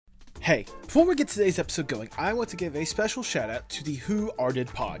Hey, before we get today's episode going, I want to give a special shout out to the Who Arted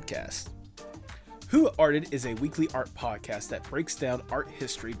podcast. Who Arted is a weekly art podcast that breaks down art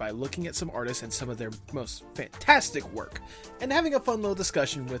history by looking at some artists and some of their most fantastic work, and having a fun little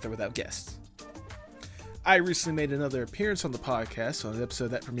discussion with or without guests. I recently made another appearance on the podcast on an episode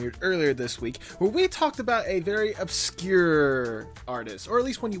that premiered earlier this week, where we talked about a very obscure artist, or at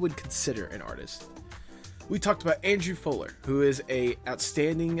least one you would consider an artist. We talked about Andrew Fuller, who is a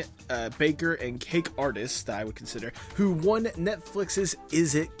outstanding baker and cake artist that I would consider, who won Netflix's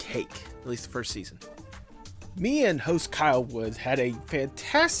Is It Cake, at least the first season. Me and host Kyle Woods had a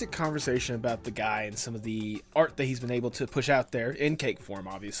fantastic conversation about the guy and some of the art that he's been able to push out there, in cake form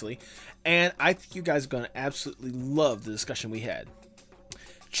obviously, and I think you guys are going to absolutely love the discussion we had.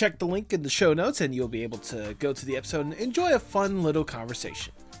 Check the link in the show notes and you'll be able to go to the episode and enjoy a fun little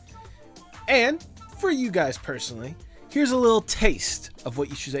conversation. And for you guys personally, here's a little taste of what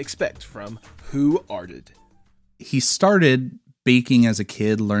you should expect from Who Arted. He started baking as a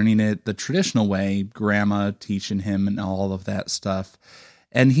kid, learning it the traditional way, grandma teaching him and all of that stuff.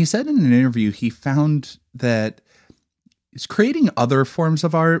 And he said in an interview, he found that he's creating other forms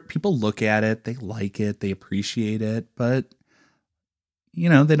of art. People look at it, they like it, they appreciate it, but, you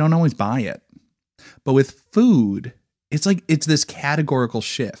know, they don't always buy it. But with food, it's like, it's this categorical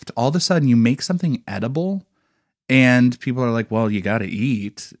shift. All of a sudden you make something edible and people are like, well, you got to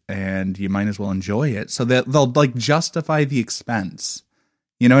eat and you might as well enjoy it. So that they'll like justify the expense.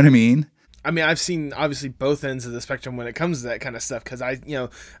 You know what I mean? I mean, I've seen obviously both ends of the spectrum when it comes to that kind of stuff. Cause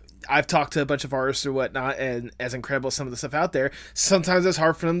I've talked to a bunch of artists or whatnot, and as incredible as some of the stuff out there, sometimes it's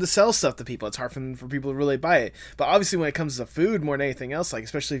hard for them to sell stuff to people. It's hard for people to really buy it. But obviously when it comes to food more than anything else, like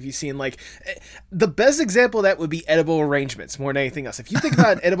especially if you've seen like the best example of that would be edible arrangements more than anything else. If you think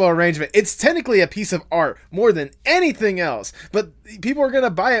about an edible arrangement, it's technically a piece of art more than anything else. But people are going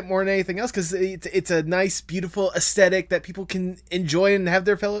to buy it more than anything else because it's a nice, beautiful aesthetic that people can enjoy and have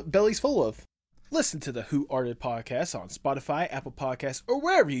their bellies full of. Listen to the Who Arted podcast on Spotify, Apple Podcasts, or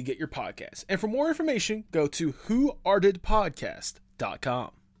wherever you get your podcasts. And for more information, go to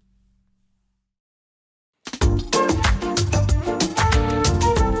whoartedpodcast.com.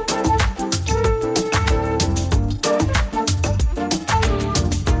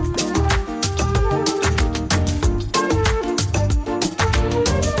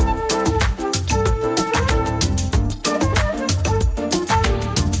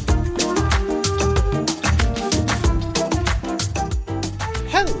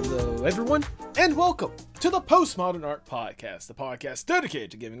 Everyone, and welcome to the Postmodern Art Podcast, the podcast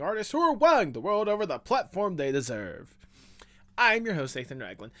dedicated to giving artists who are wowing the world over the platform they deserve. I'm your host, Nathan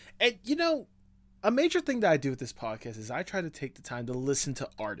Ragland, and a major thing that I do with this podcast is I try to take the time to listen to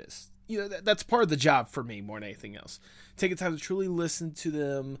artists. That's part of the job for me more than anything else. Take the time to truly listen to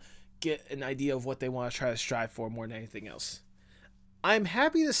them, get an idea of what they want to try to strive for more than anything else. I'm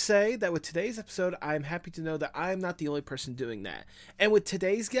happy to say that with today's episode, I'm happy to know that I'm not the only person doing that. And with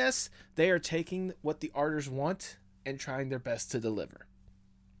today's guests, they are taking what the artists want and trying their best to deliver.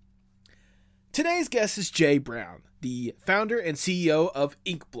 Today's guest is Jay Brown, the founder and CEO of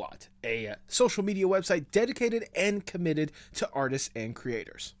Inkblot, a social media website dedicated and committed to artists and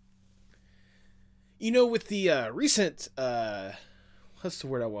creators. With the recent, what's the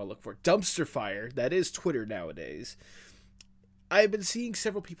word I want to look for? Dumpster fire, that is Twitter nowadays. I've been seeing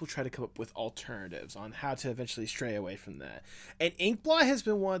several people try to come up with alternatives on how to eventually stray away from that. And Inkblot has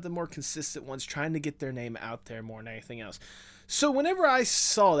been one of the more consistent ones trying to get their name out there more than anything else. So whenever I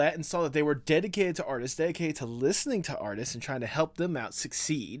saw that and saw that they were dedicated to artists, dedicated to listening to artists and trying to help them out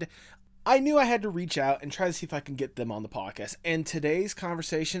succeed, I knew I had to reach out and try to see if I can get them on the podcast. And today's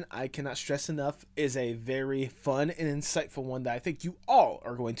conversation, I cannot stress enough, is a very fun and insightful one that I think you all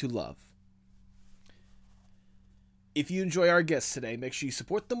are going to love. If you enjoy our guests today, make sure you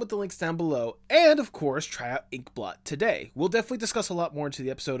support them with the links down below, and of course, try out Inkblot today. We'll definitely discuss a lot more into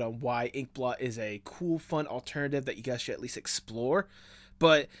the episode on why Inkblot is a cool, fun alternative that you guys should at least explore,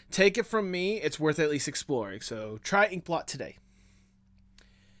 but take it from me, it's worth at least exploring, so try Inkblot today.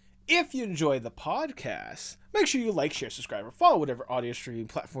 If you enjoy the podcast, make sure you like, share, subscribe, or follow whatever audio streaming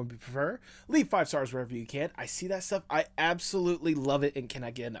platform you prefer. Leave 5 stars wherever you can. I see that stuff. I absolutely love it and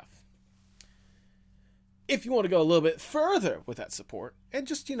cannot get enough. If you want to go a little bit further with that support and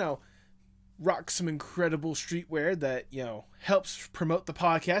just, rock some incredible streetwear that, helps promote the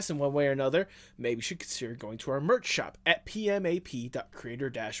podcast in one way or another, maybe you should consider going to our merch shop at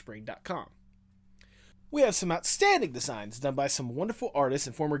pmap.creator-brain.com. We have some outstanding designs done by some wonderful artists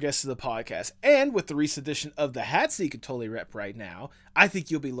and former guests of the podcast, and with the recent addition of the hats that you can totally rep right now, I think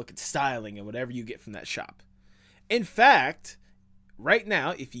you'll be looking styling in whatever you get from that shop. In fact, Right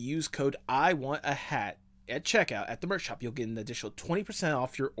now, if you use code I want a hat at checkout at the merch shop, you'll get an additional 20%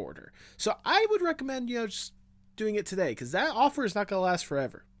 off your order. So I would recommend, just doing it today, because that offer is not going to last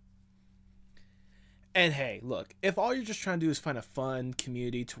forever. And hey, look, if all you're just trying to do is find a fun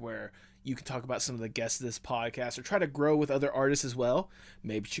community to where you can talk about some of the guests of this podcast or try to grow with other artists as well,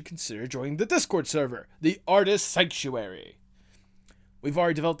 maybe you should consider joining the Discord server, the Artist Sanctuary. We've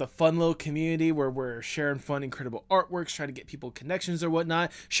already developed a fun little community where we're sharing fun, incredible artworks, trying to get people connections or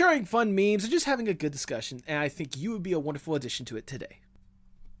whatnot, sharing fun memes, and just having a good discussion, and I think you would be a wonderful addition to it today.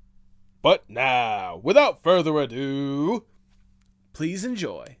 But now, without further ado, please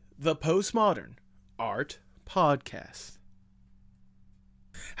enjoy the Postmodern Art Podcast.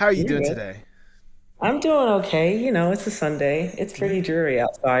 How are you doing today? I'm doing okay. It's a Sunday. It's pretty dreary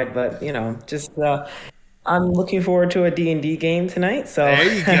outside, but just I'm looking forward to a D&D game tonight. So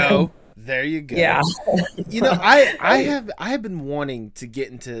there you go. There you go. Yeah. I have been wanting to get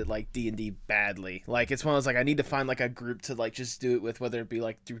into like D&D badly. Like it's one of those like I need to find like a group to like just do it with, whether it be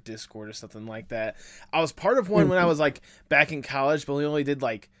like through Discord or something like that. I was part of one when I was like back in college, but we only did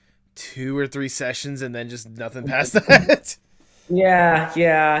like 2 or 3 sessions and then just nothing past that. Yeah,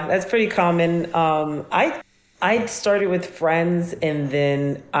 that's pretty common. I started with friends and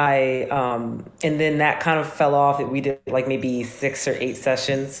then that kind of fell off. We did like maybe 6 or 8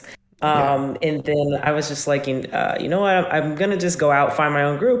 sessions. And then I was just like, you know what, I'm going to just go out, find my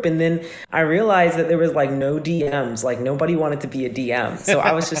own group. And then I realized that there was like no DMs, like nobody wanted to be a DM. So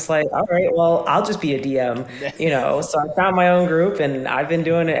I was just like, all right, well, I'll just be a DM, So I found my own group and I've been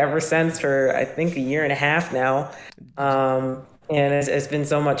doing it ever since for, I think, 1.5 years now. And it's been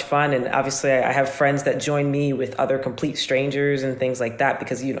so much fun. And obviously I have friends that join me with other complete strangers and things like that,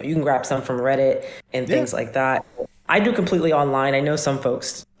 because, you can grab some from Reddit and things like that. I do completely online. I know some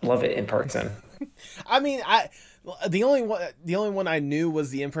folks love it in person. I mean, the only one I knew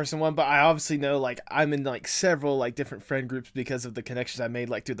was the in-person one, but I obviously know like I'm in like several like different friend groups because of the connections I made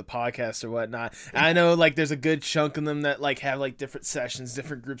like through the podcast or whatnot. And I know like there's a good chunk of them that like have like different sessions,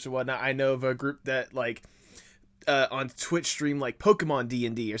 different groups or whatnot. I know of a group that like on Twitch stream like Pokemon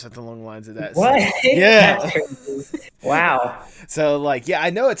D&D or something along the lines of that. What? So, yeah. Wow. So like, yeah, I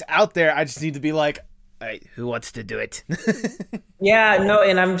know it's out there. I just need to be like, all right, who wants to do it? Yeah, no,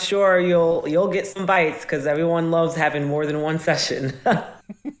 and I'm sure you'll get some bites because everyone loves having more than one session.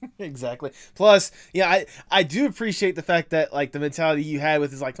 Exactly. Plus, yeah, I do appreciate the fact that like the mentality you had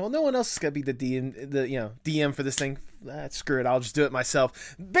with is like, well, no one else is gonna be the DM for this thing. Screw it, I'll just do it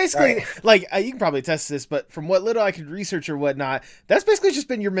myself. Basically, right. Like you can probably test this, but from what little I could research or whatnot, that's basically just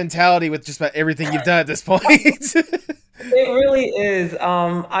been your mentality with just about everything you've done at this point. It really is.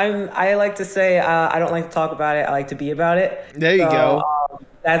 I like to say I don't like to talk about it. I like to be about it. There you go.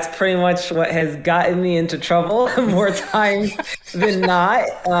 That's pretty much what has gotten me into trouble more times than not.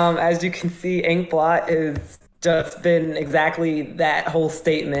 As you can see, Inkblot has just been exactly that whole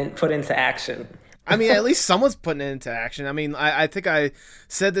statement put into action. I mean, at least someone's putting it into action. I mean, I think I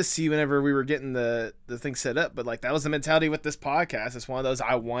said this to you whenever we were getting the thing set up, but like that was the mentality with this podcast. It's one of those,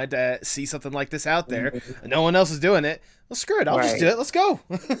 I wanted to see something like this out there. Mm-hmm. No one else is doing it. Well, screw it. I'll just do it. Let's go.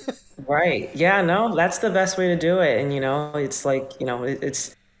 Right. Yeah, no, that's the best way to do it. And, it's like,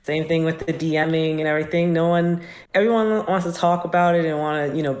 it's same thing with the DMing and everything. Everyone wants to talk about it and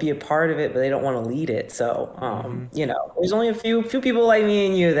want to, be a part of it, but they don't want to lead it. So, there's only a few people like me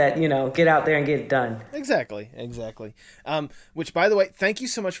and you that, get out there and get it done. Exactly. Which, by the way, thank you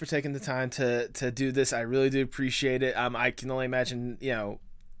so much for taking the time to do this. I really do appreciate it. I can only imagine,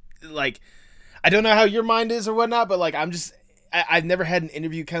 like, I don't know how your mind is or whatnot, but like, I've never had an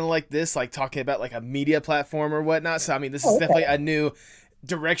interview kind of like this, like talking about like a media platform or whatnot. So, I mean, this is definitely a new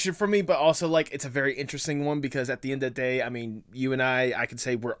direction for me, but also like it's a very interesting one because at the end of the day, I mean, you and I can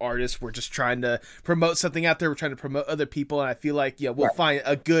say we're artists. We're just trying to promote something out there. We're trying to promote other people, and I feel like we'll find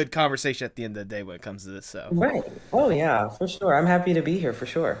a good conversation at the end of the day when it comes to this. So right. Oh yeah, for sure. I'm happy to be here for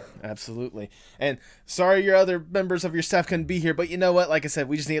sure. Absolutely. And sorry your other members of your staff couldn't be here, but you know what? Like I said,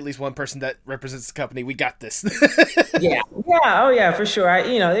 we just need at least one person that represents the company. We got this. Yeah. Oh yeah, for sure.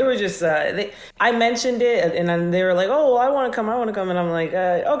 They were just I mentioned it, and then they were like, "Oh, well, I want to come," and I'm like,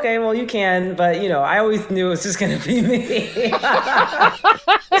 okay, well, you can, but I always knew it was just gonna be me. I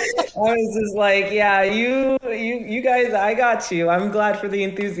was just like, yeah, you guys, I got you. I'm glad for the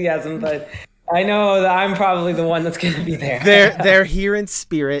enthusiasm, but I know that I'm probably the one that's gonna be there. They're here in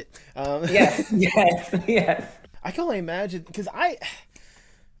spirit. Yes. I can only imagine because I'm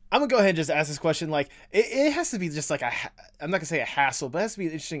gonna go ahead and just ask this question. Like, it has to be just like I'm not gonna say a hassle, but it has to be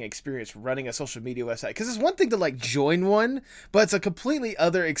an interesting experience running a social media website. Because it's one thing to like join one, but it's a completely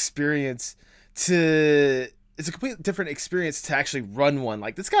other experience to it's a completely different experience to actually run one.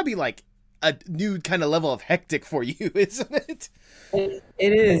 Like, this gotta be like a new kind of level of hectic for you, isn't it? It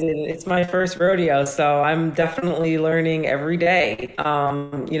is. It's my first rodeo, so I'm definitely learning every day.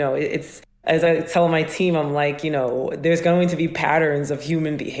 It's as I tell my team, I'm like, there's going to be patterns of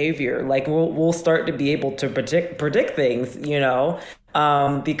human behavior. Like we'll start to be able to predict things,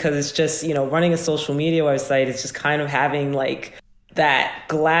 because it's just, running a social media website is just kind of having like that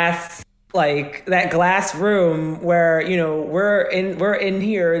glass room where we're in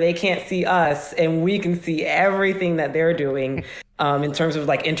here, they can't see us, and we can see everything that they're doing, in terms of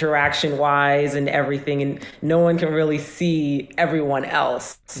like interaction wise and everything, and no one can really see everyone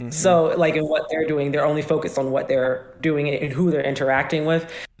else. So like in what they're doing, they're only focused on what they're doing and who they're interacting with.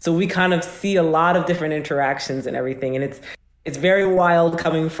 So we kind of see a lot of different interactions and everything, and it's very wild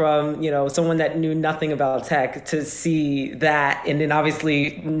coming from, someone that knew nothing about tech to see that. And then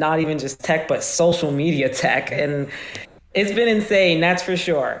obviously not even just tech, but social media tech. And it's been insane, that's for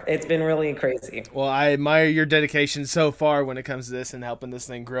sure. It's been really crazy. Well, I admire your dedication so far when it comes to this and helping this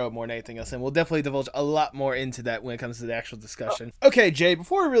thing grow more than anything else. And we'll definitely divulge a lot more into that when it comes to the actual discussion. Okay, Jay,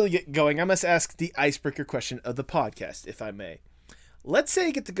 before we really get going, I must ask the icebreaker question of the podcast, if I may. Let's say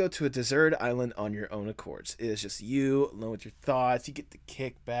you get to go to a deserted island on your own accords. It is just you, alone with your thoughts. You get to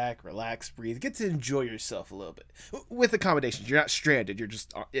kick back, relax, breathe. Get to enjoy yourself a little bit. With accommodations, you're not stranded. You're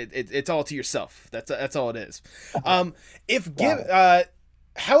just it's all to yourself. That's all it is.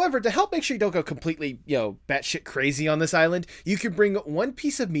 However, to help make sure you don't go completely, batshit crazy on this island, you can bring one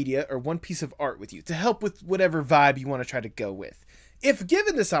piece of media or one piece of art with you to help with whatever vibe you want to try to go with. If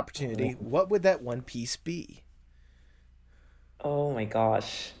given this opportunity, what would that one piece be? Oh my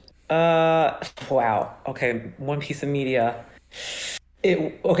gosh. Wow. Okay, one piece of media.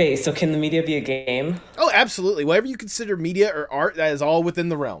 Okay, so can the media be a game? Oh, absolutely. Whatever you consider media or art, that is all within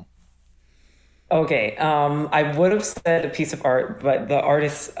the realm. Okay, I would have said a piece of art, but the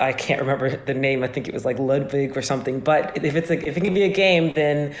artist, I can't remember the name. I think it was like Ludwig or something. But if it can be a game,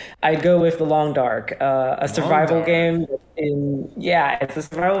 then I'd go with The Long Dark, a survival game. It's a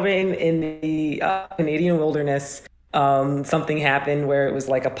survival game in the Canadian wilderness. Something happened where it was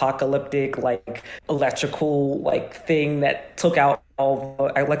like apocalyptic, like electrical, like thing that took out all the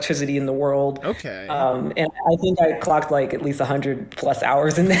electricity in the world. Okay. And I think I clocked like at least 100+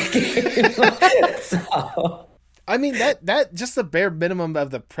 hours in that game. So, I mean, that just the bare minimum of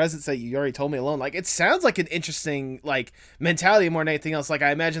the presence that you already told me alone. Like, it sounds like an interesting like mentality more than anything else. Like,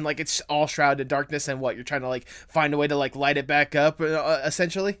 I imagine like it's all shrouded in darkness, and what you're trying to like find a way to like light it back up,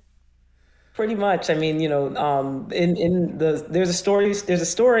 essentially. pretty much. I mean, there's a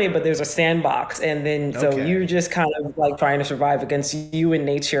story, but there's a sandbox, and then so you're just kind of like trying to survive against you and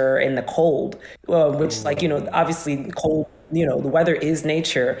nature and the cold, which like obviously cold. The weather is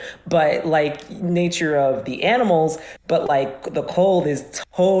nature, but like nature of the animals, but like the cold is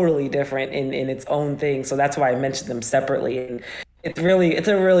totally different in its own thing. So that's why I mentioned them separately. And it's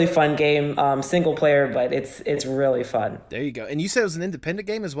a really fun game, single player, but it's really fun. There you go. And you said it was an independent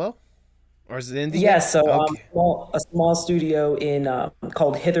game as well? Or is it indie? Yes, so a small studio in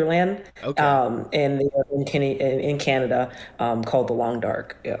called Hitherland, and they are in Canada, called The Long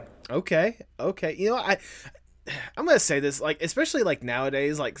Dark. Yeah. Okay. I'm gonna say this, like, especially like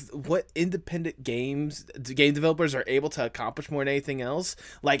nowadays, like what independent game developers are able to accomplish more than anything else.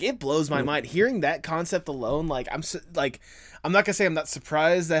 Like, it blows my mind hearing that concept alone. Like, I'm not gonna say I'm not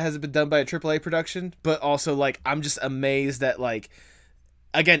surprised that hasn't been done by a AAA production, but also like I'm just amazed that like,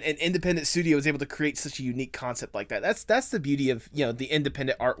 again, an independent studio is able to create such a unique concept like that. That's the beauty of the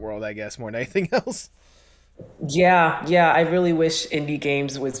independent art world, I guess, more than anything else. Yeah. I really wish indie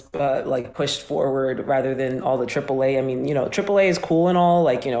games was like pushed forward rather than all the AAA. I mean, AAA is cool and all.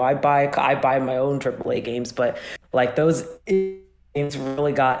 Like, I buy my own AAA games, but like those games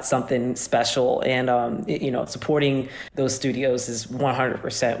really got something special. And supporting those studios is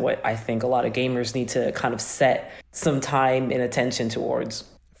 100% what I think a lot of gamers need to kind of set some time and attention towards.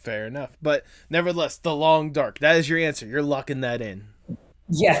 Fair enough, but nevertheless, The Long Dark. That is your answer. You're locking that in.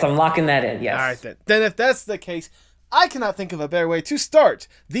 Yes, I'm locking that in, yes. All right, then. Then if that's the case, I cannot think of a better way to start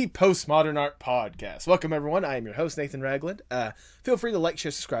the Postmodern Art Podcast. Welcome, everyone. I am your host, Nathan Ragland. Feel free to like,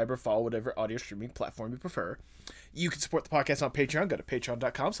 share, subscribe, or follow whatever audio streaming platform you prefer. You can support the podcast on Patreon. Go to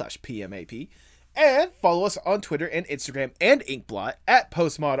patreon.com/PMAP. And follow us on Twitter and Instagram and Inkblot at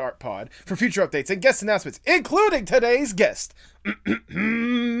PostmodArtPod for future updates and guest announcements, including today's guest.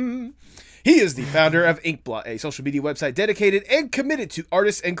 He is the founder of Inkblot, a social media website dedicated and committed to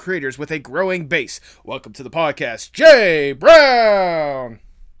artists and creators with a growing base. Welcome to the podcast, Jay Brown.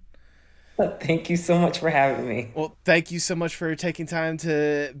 Thank you so much for having me. Well, thank you so much for taking time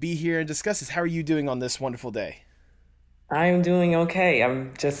to be here and discuss this. How are you doing on this wonderful day? I'm doing okay.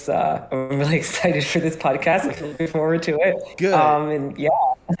 I'm really excited for this podcast. I'm looking forward to it. Good. And yeah.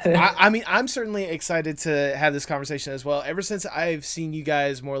 I mean, I'm certainly excited to have this conversation as well. Ever since I've seen you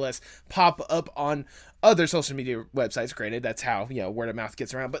guys more or less pop up on other social media websites, granted, that's how, word of mouth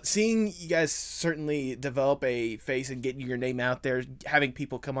gets around. But seeing you guys certainly develop a face and getting your name out there, having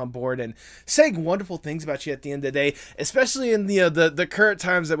people come on board and saying wonderful things about you at the end of the day, especially in the current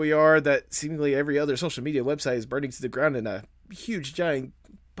times that we are, that seemingly every other social media website is burning to the ground in a huge, giant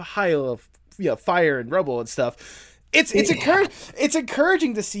pile of fire and rubble and stuff. It's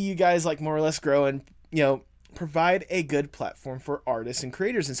encouraging to see you guys like more or less grow and provide a good platform for artists and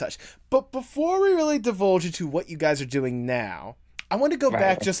creators and such. But before we really divulge into what you guys are doing now, I want to go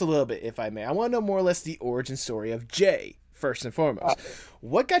back just a little bit, if I may. I want to know more or less the origin story of Jay first and foremost.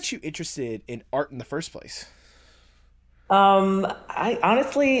 What got you interested in art in the first place? I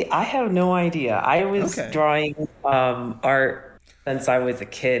honestly, I have no idea. I was drawing art since I was a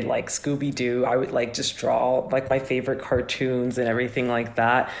kid, like Scooby Doo. I would like just draw like my favorite cartoons and everything like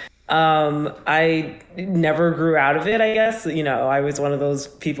that. I never grew out of it, I guess. I was one of those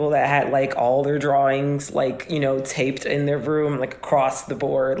people that had like all their drawings like, taped in their room, like across the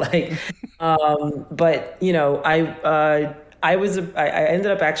board. Like, but I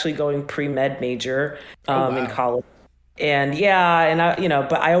ended up actually going pre-med major, in college. And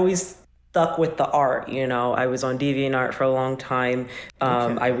but I always stuck with the art. I was on DeviantArt for a long time.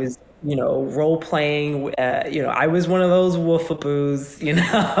 I was role playing, I was one of those wolfaboos,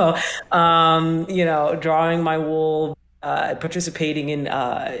 drawing my wool, participating in,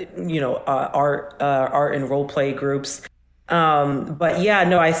 art and role play groups. But yeah,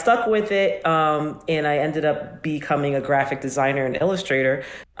 no, I stuck with it. And I ended up becoming a graphic designer and illustrator.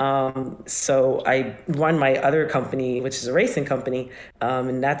 So I run my other company, which is a racing company.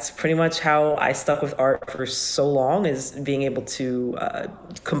 And that's pretty much how I stuck with art for so long, is being able to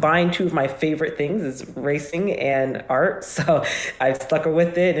combine two of my favorite things, is racing and art. So I've stuck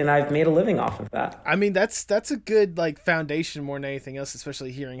with it and I've made a living off of that. I mean, that's a good like foundation more than anything else,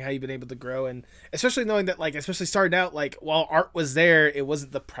 especially hearing how you've been able to grow, and especially knowing that like, especially starting out, like while art was there, it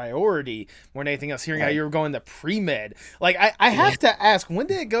wasn't the priority more than anything else. Hearing how you were going to pre-med, like I have to ask, when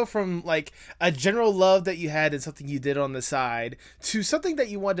did it go from like a general love that you had and something you did on the side to something that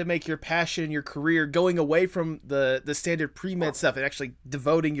you wanted to make your passion, your career, going away from the standard pre-med stuff and actually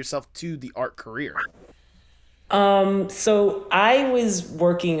devoting yourself to the art career? So I was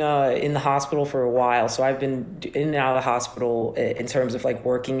working in the hospital for a while, so I've been in and out of the hospital in terms of like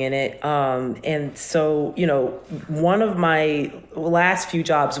working in it. And so, one of my last few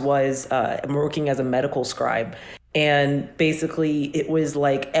jobs was working as a medical scribe. And basically it was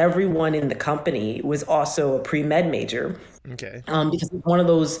like everyone in the company was also a pre-med major. Okay. Because it's one of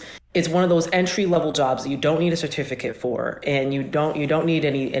those entry level jobs that you don't need a certificate for, and you don't need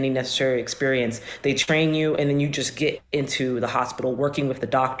any necessary experience. They train you, and then you just get into the hospital working with the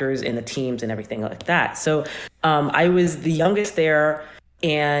doctors and the teams and everything like that. So I was the youngest there.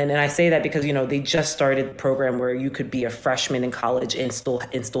 And I say that because, they just started the program where you could be a freshman in college and still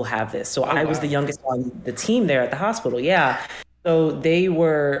have this. So I was the youngest on the team there at the hospital. Yeah. So they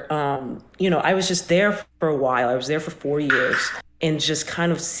were, I was just there for a while. I was there for 4 years, and just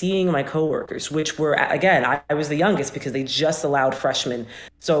kind of seeing my coworkers, which were, again, I was the youngest because they just allowed freshmen.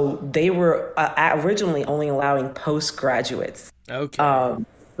 So they were originally only allowing postgraduates. Okay.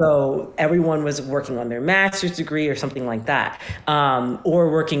 So everyone was working on their master's degree or something like that,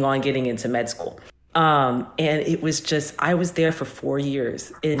 or working on getting into med school. And it was just, I was there for 4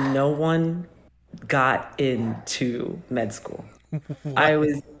 years and no one got into med school. I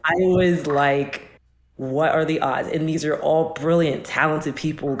was like, what are the odds? And these are all brilliant, talented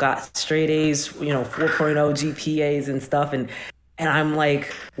people, got straight A's, 4.0 GPAs and stuff. And I'm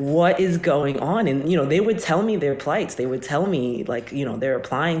like, what is going on? And, they would tell me their plights. They would tell me like, they're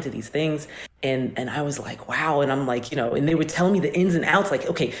applying to these things. And I was like, wow. And I'm like, and they would tell me the ins and outs, like,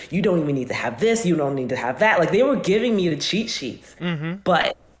 okay, you don't even need to have this. You don't need to have that. Like, they were giving me the cheat sheets,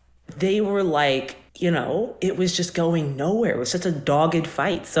 but they were like, it was just going nowhere. It was such a dogged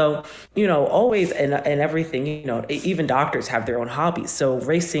fight. So, always and everything, even doctors have their own hobbies. So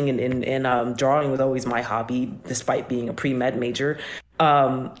racing and drawing was always my hobby, despite being a pre-med major.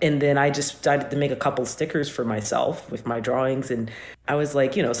 And then I just decided to make a couple stickers for myself with my drawings. And I was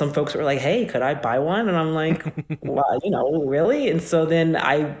like, some folks were like, hey, could I buy one? And I'm like, well, really? And so then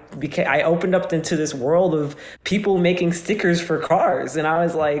I opened up into this world of people making stickers for cars. And I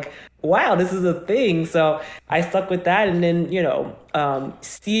was like, wow, this is a thing. So I stuck with that. And then,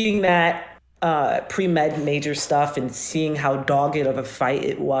 seeing that pre-med major stuff and seeing how dogged of a fight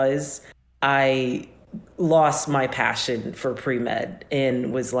it was, I lost my passion for pre-med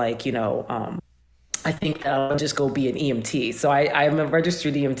and was like, I think I'll just go be an EMT. So I'm a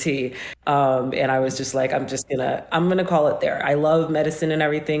registered EMT. And I was just like, I'm gonna call it there. I love medicine and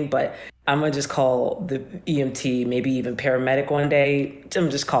everything, but I'm gonna just call the EMT, maybe even paramedic one day. I'm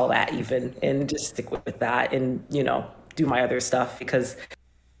just call that even and just stick with that and, do my other stuff because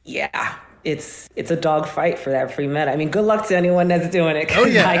yeah, it's a dog fight for that free med. I mean, good luck to anyone that's doing it. Oh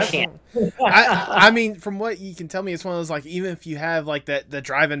yeah, I can't. I mean, from what you can tell me, it's one of those like even if you have like the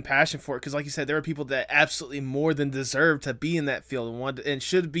drive and passion for it, because like you said, there are people that absolutely more than deserve to be in that field and and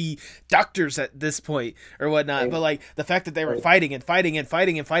should be doctors at this point or whatnot. Right. But like the fact that they were fighting and fighting and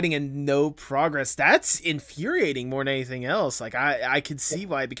fighting and fighting and no progress, that's infuriating more than anything else. Like I could see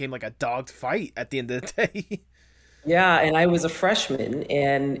why it became like a dogged fight at the end of the day. Yeah, and I was a freshman,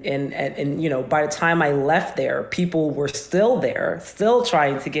 and by the time I left there, people were still there, still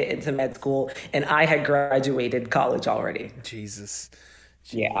trying to get into med school, and I had graduated college already. Jesus.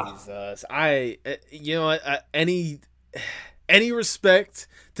 Yeah. Any respect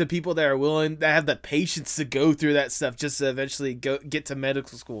to people that are willing that have the patience to go through that stuff just to eventually get to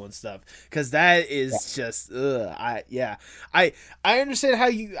medical school and stuff, because that is just I understand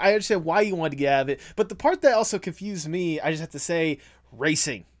I understand why you wanted to get out of it, but the part that also confused me, I just have to say,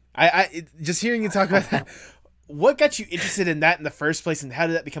 racing. Just hearing you talk about that, what got you interested in that in the first place, and how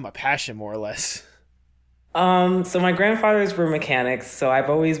did that become a passion more or less? So my grandfathers were mechanics, so I've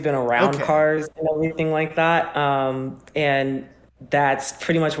always been around cars and everything like that. And that's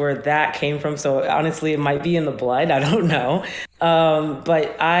pretty much where that came from. So honestly, it might be in the blood. I don't know.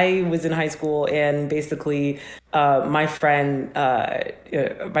 But I was in high school, and basically, my friend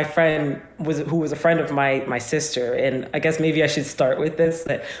who was a friend of my sister, and I guess maybe I should start with this,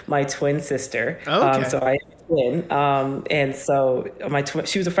 that my twin sister. So I twin. And so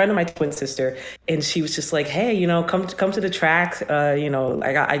she was a friend of my twin sister, and she was just like, hey, come to the track.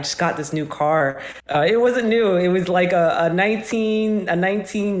 I just got this new car. It wasn't new. It was like a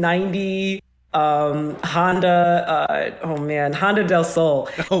 1990 Honda Honda del Sol.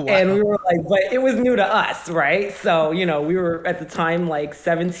 Oh, wow. And we were like, but it was new to us, right? So we were at the time like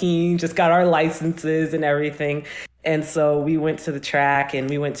 17, just got our licenses and everything, and so we went to the track and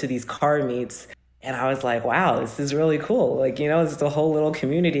we went to these car meets. And I was like, wow, this is really cool. Like, it's a whole little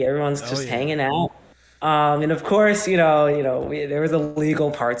community. Everyone's just hanging out. And of course, there was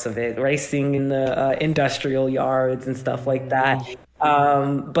illegal parts of it, racing in the industrial yards and stuff like that.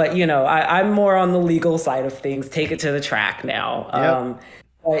 But, I'm more on the legal side of things. Take it to the track now. Yep.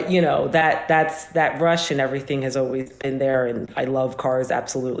 But, that rush and everything has always been there. And I love cars.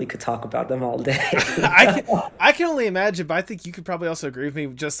 Absolutely could talk about them all day. I can only imagine, but I think you could probably also agree with me,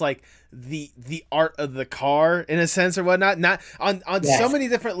 just like the art of the car in a sense or whatnot, not on so many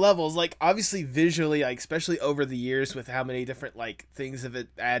different levels, like obviously visually, like especially over the years with how many different like things have it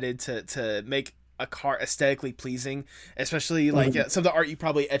added to make a car aesthetically pleasing, especially like some of the art you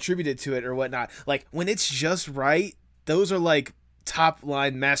probably attributed to it or whatnot. Like when it's just right, those are like top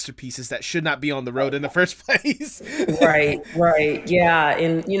line masterpieces that should not be on the road in the first place. Right. Yeah.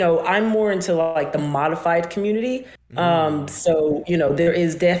 And, I'm more into like the modified community. So, there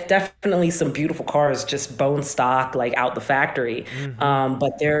is definitely some beautiful cars, just bone stock, like out the factory.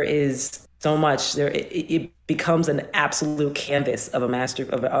 But there is so much there. It becomes an absolute canvas of an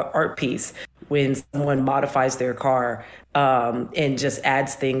art piece when someone modifies their car, and just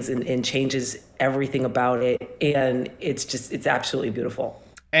adds things and changes everything about it. And it's absolutely beautiful.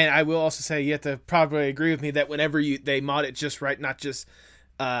 And I will also say, you have to probably agree with me that whenever they mod it just right, not just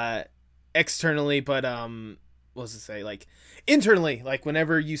externally, but what does it say, like internally, like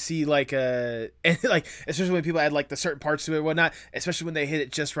whenever you see like and like especially when people add like the certain parts to it and whatnot, especially when they hit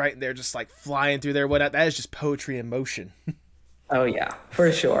it just right and they're just like flying through there and whatnot, that is just poetry in motion. Oh yeah, for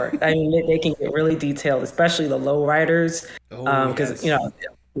sure. I mean, they can get really detailed, especially the low riders, because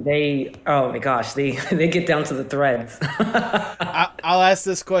they, oh my gosh, they get down to the threads. I'll ask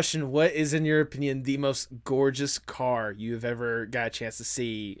this question: what is, in your opinion, the most gorgeous car you have ever got a chance to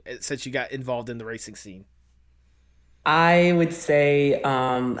see since you got involved in the racing scene? I would say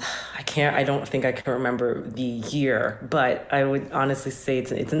I don't think I can remember the year, but I would honestly say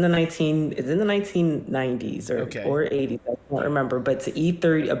it's in the 1990s or 80s. I don't remember, but it's a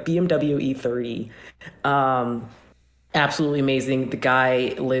BMW E30. Absolutely amazing. The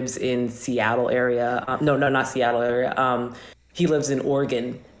guy lives in Seattle area. No, not Seattle area. He lives in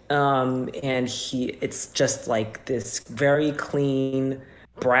Oregon. And it's just like this very clean,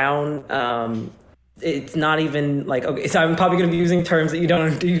 brown. It's not even like, okay, so I'm probably going to be using terms that you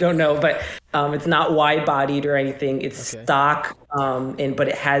don't know, but it's not wide bodied or anything. It's stock, but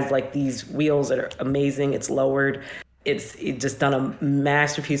it has like these wheels that are amazing. It's lowered. It's just done a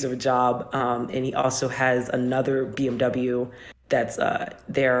masterpiece of a job. And he also has another BMW that's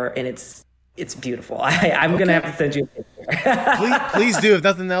there, and it's beautiful. I'm gonna have to send you a picture. please do. If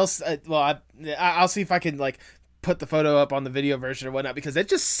nothing else, I'll see if I can like put the photo up on the video version or whatnot, because it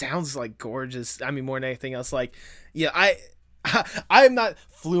just sounds like gorgeous. I mean, more than anything else, like, yeah, I am not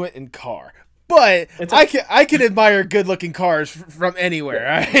fluent in car, but I can admire good looking cars from anywhere.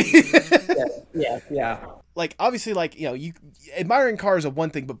 Right? Yeah. Like, obviously, like, you know, you admiring cars are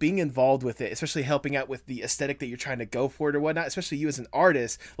one thing, but being involved with it, especially helping out with the aesthetic that you're trying to go for it or whatnot, especially you as an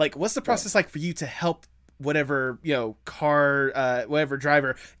artist, like, what's the process like for you to help whatever, you know, car, whatever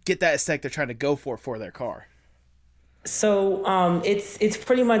driver get that aesthetic they're trying to go for their car? So it's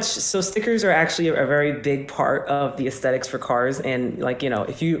pretty much, so stickers are actually a very big part of the aesthetics for cars. And like, you know,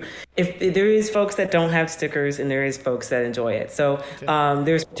 if there is folks that don't have stickers and there is folks that enjoy it. So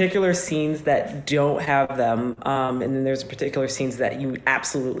there's particular scenes that don't have them. And then there's particular scenes that you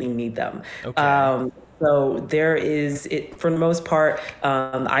absolutely need them. Okay. So there is, for the most part,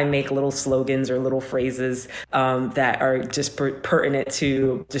 I make little slogans or little phrases that are just pertinent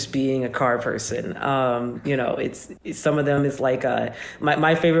to just being a car person. You know, it's some of them is like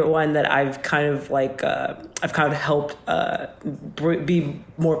my favorite one that I've kind of helped be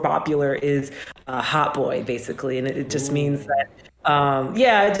more popular is Hot Boy, basically, and it just means that.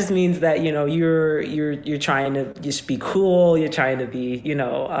 It just means that, you know, you're trying to just be cool. You're trying to be, you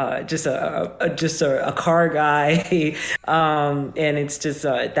know, just a car guy. And it's just,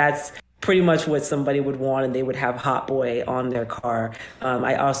 that's pretty much what somebody would want, and they would have Hot Boy on their car.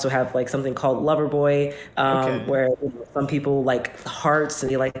 I also have like something called Lover Boy, where, you know, some people like hearts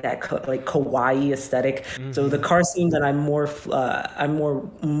and they like that like kawaii aesthetic. Mm-hmm. So the car scene that I'm more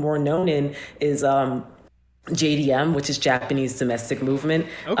known in is, JDM, which is Japanese Domestic Movement.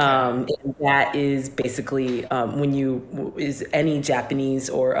 Okay. And that is basically is any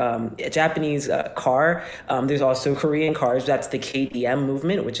Japanese or a Japanese car. There's also Korean cars. That's the KDM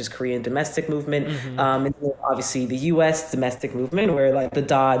movement, which is Korean Domestic Movement. Mm-hmm. And then obviously the U.S. Domestic Movement, where like the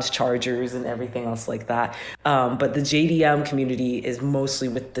Dodge Chargers and everything else like that. But the JDM community is mostly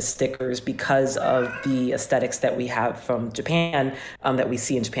with the stickers because of the aesthetics that we have from Japan, that we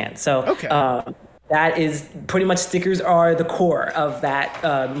see in Japan. So. Okay. That is pretty much, stickers are the core of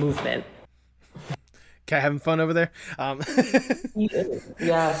that movement. Cat having fun over there?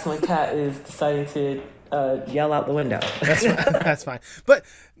 Yes, my cat is deciding to yell out the window. That's fine. But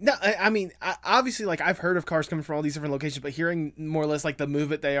no, I mean, obviously, like, I've heard of cars coming from all these different locations, but hearing more or less like the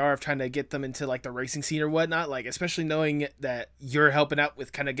movement they are of trying to get them into like the racing scene or whatnot, like, especially knowing that you're helping out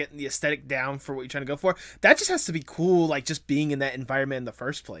with kind of getting the aesthetic down for what you're trying to go for, that just has to be cool, like just being in that environment in the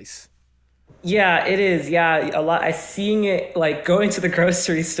first place. Yeah, it is. Yeah, a lot. Seeing it, like going to the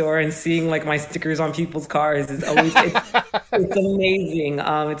grocery store and seeing like my stickers on people's cars is always it's amazing.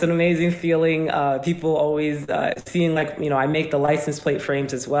 It's an amazing feeling. People always seeing, like, you know, I make the license plate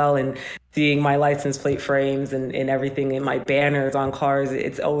frames as well, and seeing my license plate frames and everything in my banners on cars.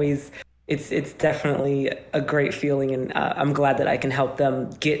 It's always. It's definitely a great feeling, and I'm glad that I can help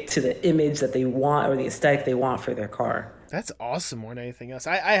them get to the image that they want or the aesthetic they want for their car. That's awesome more than anything else.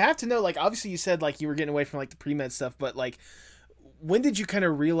 I have to know, like, obviously you said like you were getting away from like the pre-med stuff, but like when did you kind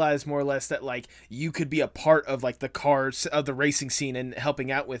of realize more or less that like you could be a part of like the cars of the racing scene and helping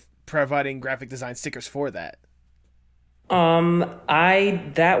out with providing graphic design stickers for that?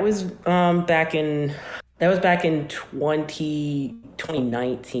 That was back in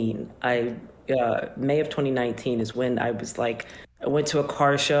 2019. May of 2019 is when I was like, I went to a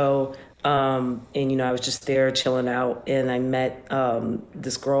car show. And, you know, I was just there chilling out, and I met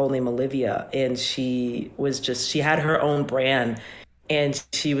this girl named Olivia, and she had her own brand, and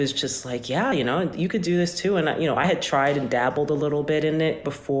she was just like, yeah, you know, you could do this too. And, you know, I had tried and dabbled a little bit in it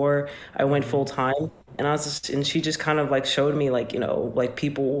before I went full time, and she just kind of like showed me, like, you know, like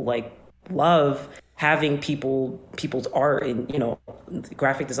people like love having people's art, and, you know,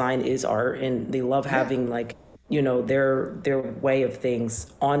 graphic design is art, and they love having like, you know, their way of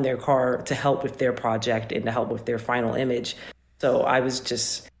things on their car to help with their project and to help with their final image. So it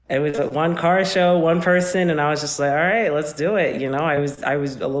was one car show, one person, and I was just like, all right, let's do it. You know, I was a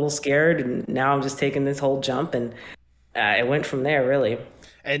little scared, and now I'm just taking this whole jump, and it went from there, really.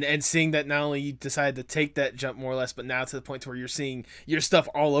 And seeing that not only you decided to take that jump more or less, but now to the point to where you're seeing your stuff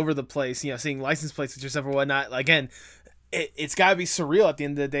all over the place, you know, seeing license plates with your stuff or whatnot. Again, it's got to be surreal at the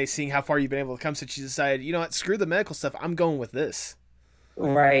end of the day, seeing how far you've been able to come since you decided, you know what, screw the medical stuff, I'm going with this.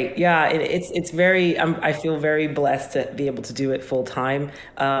 Right. Yeah. It's very. I feel very blessed to be able to do it full time.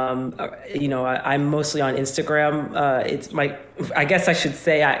 I'm mostly on Instagram. It's my. I guess I should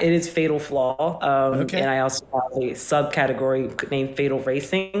say it is Fatal Flaw. And Okay. I also have a subcategory named Fatal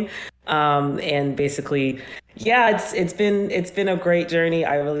Racing. And basically, yeah, it's been a great journey.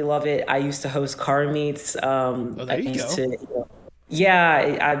 I really love it. I used to host car meets. Oh, there I you used go. to.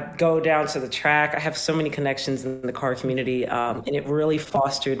 Yeah, I go down to the track. I have so many connections in the car community, and it really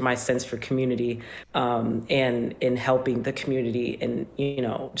fostered my sense for community, and in helping the community, and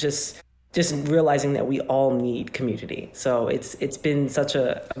just realizing that we all need community. So it's been such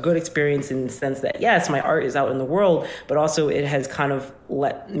a good experience in the sense that yes, my art is out in the world, but also it has kind of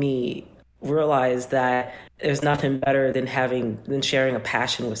let me realize that there's nothing better than sharing a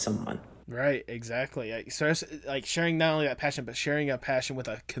passion with someone. Right, exactly. So it's like sharing not only that passion, but sharing a passion with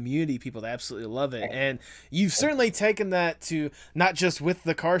a community of people that absolutely love it. And you've certainly taken that to not just with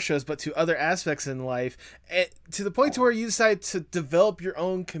the car shows, but to other aspects in life, to the point to where you decide to develop your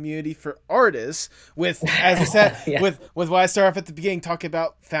own community for artists. With, as I said, Yeah, with what I started off at the beginning, talking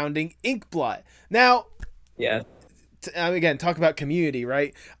about founding Inkblot. Now, yeah. again, talk about community,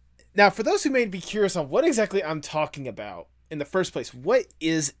 right? Now, for those who may be curious on what exactly I'm talking about in the first place, what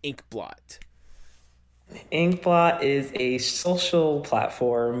is Inkblot? Inkblot is a social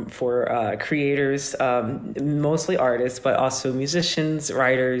platform for creators, mostly artists, but also musicians,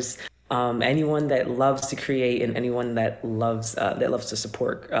 writers, anyone that loves to create, and anyone that loves to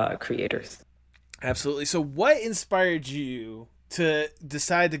support creators. Absolutely. So, what inspired you to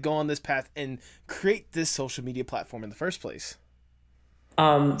decide to go on this path and create this social media platform in the first place?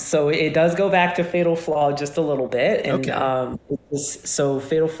 So it does go back to Fatal Flaw just a little bit, and Okay. so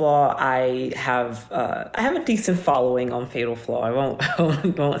Fatal Flaw, I have a decent following on Fatal Flaw. I won't I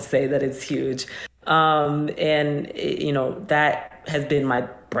won't say that it's huge, and that has been my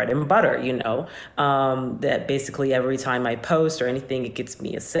bread and butter. That basically every time I post or anything, it gets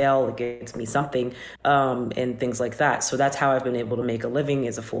me a sale, it gets me something, and things like that. So that's how I've been able to make a living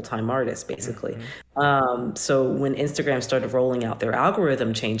as a full time artist, basically. Hmm. So when Instagram started rolling out their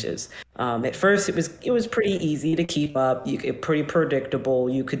algorithm changes, at first it was pretty easy to keep up. Pretty predictable.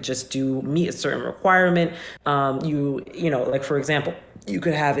 You could just do meet a certain requirement. Like for example, you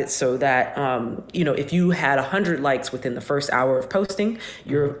could have it so that if you had 100 likes within the first hour of posting,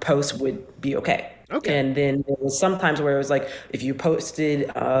 your Hmm. post would be okay. Okay. And then there was sometimes where it was like if you posted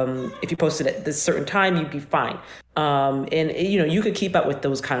at this certain time, you'd be fine. And you could keep up with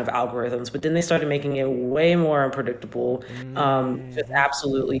those kind of algorithms, but then they started making it way more unpredictable, just Hmm.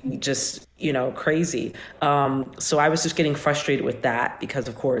 absolutely just crazy. So I was just getting frustrated with that because,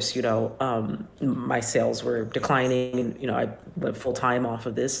 of course, my sales were declining, and I went full time off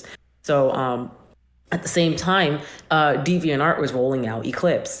of this. So at the same time, DeviantArt was rolling out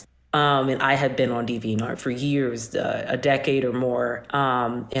Eclipse. And I had been on DeviantArt for years, a decade or more.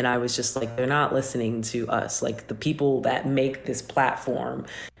 And I was just like, they're not listening to us. Like the people that make this platform,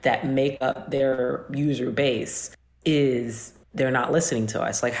 that make up their user base, they're not listening to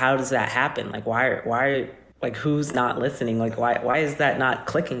us. Like, how does that happen? Like, like, who's not listening? Like, why is that not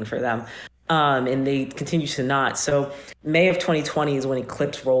clicking for them? And they continue to not. So May of 2020 is when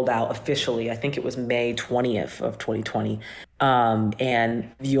Eclipse rolled out officially. I think it was May 20th of 2020.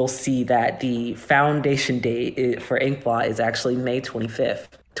 And you'll see that the foundation date for Inkblot is actually May 25th,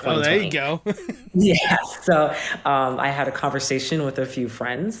 Oh, there you 2020. go. Yeah. So I had a conversation with a few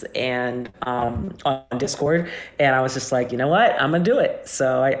friends and on Discord, and I was just like, you know what, I'm gonna do it.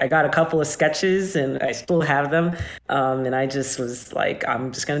 So I got a couple of sketches, and I still have them. And I just was like,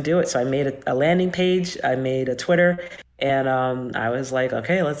 I'm just gonna do it. So I made a landing page, I made a Twitter, and I was like,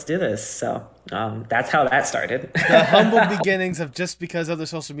 okay, let's do this. So that's how that started. The humble beginnings of just because other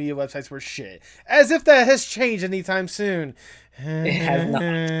social media websites were shit. As if that has changed anytime soon. It has not.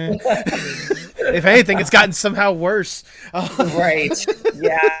 If anything, it's gotten somehow worse. Right.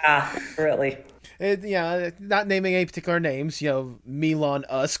 Yeah, really. Not naming any particular names, Melon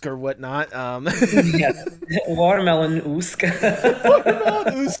Usk or whatnot. Yes. Watermelon oosk.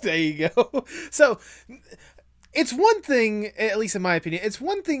 Watermelon Usk, there you go. So, it's one thing, at least in my opinion, it's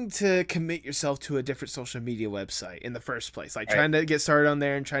one thing to commit yourself to a different social media website in the first place, like Right. trying to get started on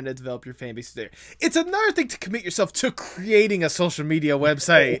there and trying to develop your fan base there. It's another thing to commit yourself to creating a social media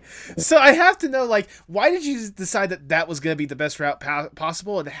website. So I have to know, like, why did you decide that that was going to be the best route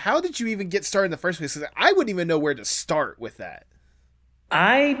possible, and how did you even get started in the first place? Because I wouldn't even know where to start with that.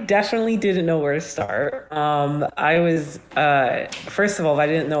 I definitely didn't know where to start. I was, first of all, I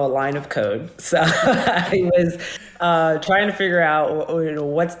didn't know a line of code. So I was trying to figure out,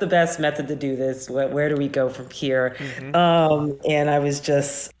 what's the best method to do this? Where do we go from here? And I was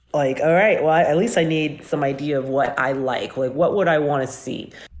just like, all right, well, at least I need some idea of what I like what would I want to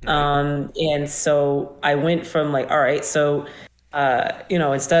see? And so I went from like, all right, so,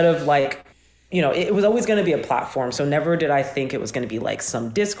 instead of like, it was always going to be a platform. So never did I think it was going to be like some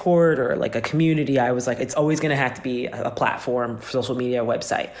Discord or like a community. I was like, it's always going to have to be a platform, social media,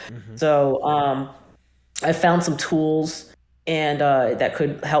 website. So I found some tools and that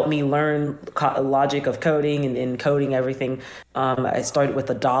could help me learn logic of coding and coding everything. I started with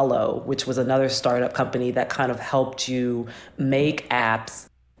Adalo, which was another startup company that kind of helped you make apps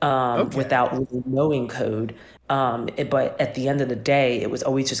without really knowing code. But at the end of the day, it was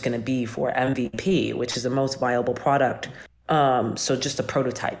always just going to be for MVP, which is the most viable product. So just a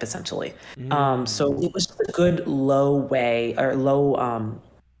prototype, essentially. So it was just a good low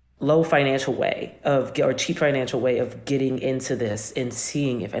financial way or cheap financial way of getting into this and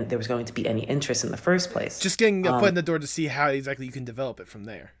seeing if there was going to be any interest in the first place. Just getting a foot in the door to see how exactly you can develop it from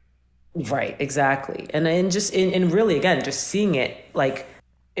there. Right, exactly. And really, again, just seeing it, like,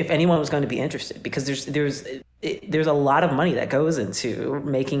 if anyone was going to be interested, because there's a lot of money that goes into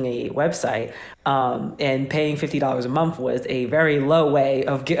making a website, and paying $50 a month was a very low way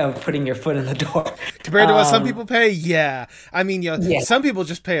of putting your foot in the door compared to what some people pay. Yeah, I mean, some people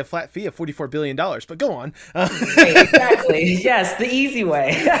just pay a flat fee of $44 billion. But go on. Exactly. Yes, the easy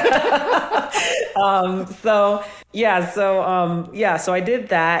way. So I did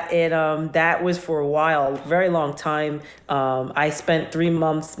that, and that was for a while, very long time. I spent 3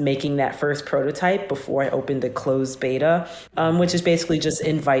 months making that first prototype before I opened the closed beta, which is basically just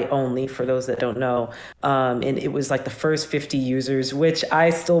invite only for those that don't know. And it was like the first 50 users, which I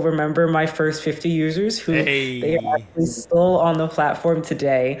still remember my first 50 users who they are actually still on the platform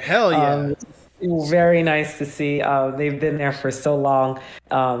today. Hell yeah. Very nice to see. They've been there for so long.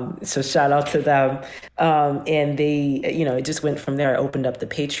 So shout out to them. And they, it just went from there. I opened up the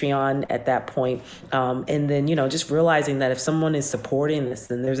Patreon at that point. And then, just realizing that if someone is supporting this,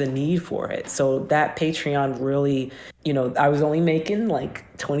 then there's a need for it. So that Patreon really, I was only making like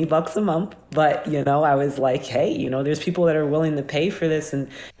 $20 a month, but, I was like, hey, there's people that are willing to pay for this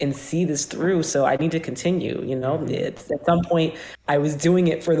and see this through. So I need to continue, It's, at some point I was doing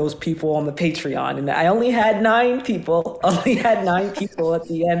it for those people on the Patreon, and I only had 9 people, at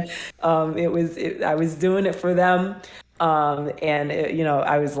the end. I was doing it for them.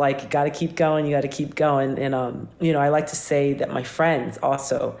 I was like, you got to keep going. And, I like to say that my friends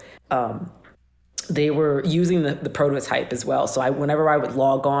also, they were using the prototype as well. So whenever I would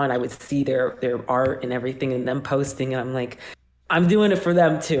log on, I would see their art and everything and them posting. And I'm like, I'm doing it for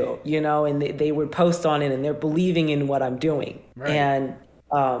them too, and they would post on it and they're believing in what I'm doing. Right. And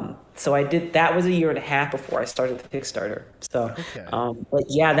so I did, that was 1.5 years before I started the Kickstarter. So, but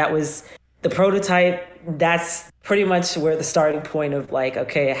yeah, that was the prototype. That's pretty much where the starting point of like,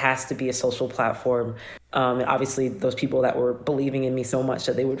 okay, it has to be a social platform. And obviously those people that were believing in me so much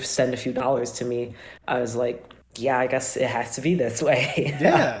that they would send a few dollars to me, I was like, yeah, I guess it has to be this way.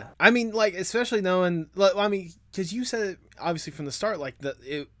 Yeah. I mean, like, especially knowing, because you said it obviously from the start, like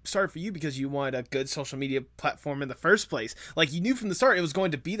it started for you because you wanted a good social media platform in the first place. Like, you knew from the start it was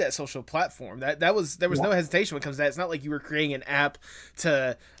going to be that social platform. There was no hesitation when it comes to that. It's not like you were creating an app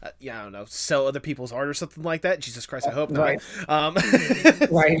to, I don't know, sell other people's art or something like that. Jesus Christ, I hope not.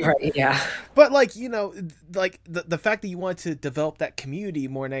 Right, yeah. But like, like the fact that you wanted to develop that community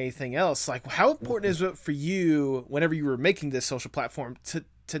more than anything else, like how important is it for you whenever you were making this social platform to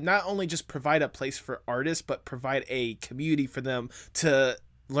not only just provide a place for artists, but provide a community for them to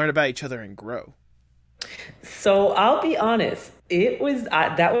learn about each other and grow? So I'll be honest, that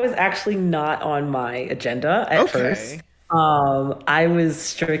was actually not on my agenda at first. I was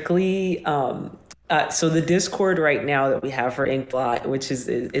strictly so the Discord right now that we have for Inkblot, which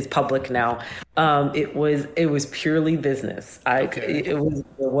is public now, it was purely business. There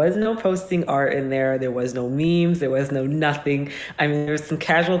was no posting art in there. There was no memes. There was no nothing. I mean, there was some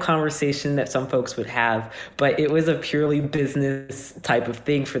casual conversation that some folks would have, but it was a purely business type of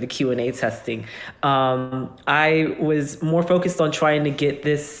thing for the Q&A testing. I was more focused on trying to get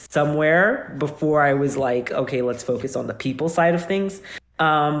this somewhere before I was like, okay, let's focus on the people side of things.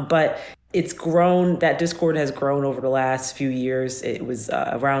 But it's grown, that Discord has grown over the last few years. It was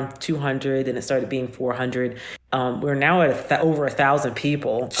around 200 and it started being 400. We're now at over 1,000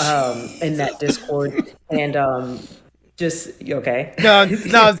 people in that Discord. And okay.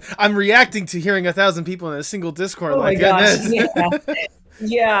 No, I'm reacting to hearing 1,000 people in a single Discord. Oh my gosh, yeah.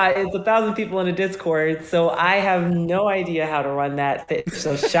 Yeah, it's 1,000 people in a Discord, so I have no idea how to run that.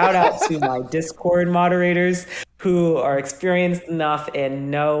 So shout out to my Discord moderators who are experienced enough and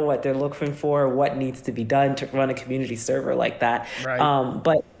know what they're looking for, what needs to be done to run a community server like that. Right.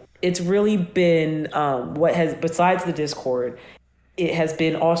 But it's really been what has, besides the Discord, it has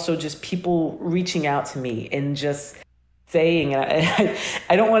been also just people reaching out to me and just saying, and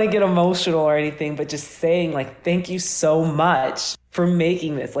I don't want to get emotional or anything, but just saying like, thank you so much for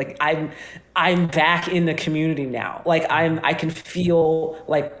making this. Like I'm back in the community now. Like I can feel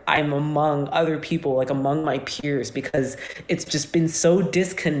like I'm among other people, like among my peers, because it's just been so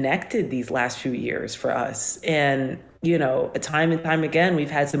disconnected these last few years for us. And time and time again, we've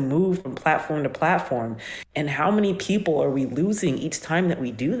had to move from platform to platform. And how many people are we losing each time that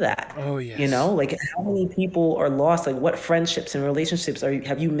we do that? Oh, yes. Like how many people are lost? Like what friendships and relationships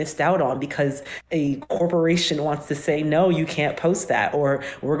have you missed out on because a corporation wants to say, no, you can't post that, or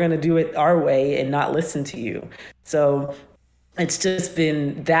we're going to do it our way and not listen to you. So it's just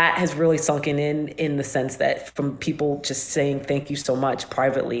been, that has really sunken in the sense that from people just saying thank you so much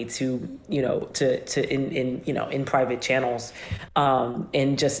privately to in private channels,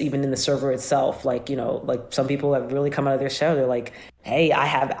 and just even in the server itself, like some people have really come out of their shell. They're like, hey,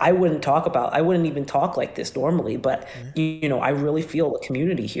 I wouldn't even talk like this normally, but I really feel the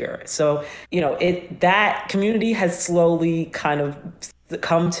community here. So that community has slowly kind of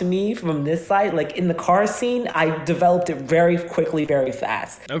come to me from this side. Like in the car scene, I developed it very quickly, very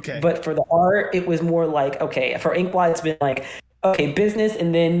fast. Okay. But for the art, it was more like, okay, for Inkblot, it's been like, okay, business,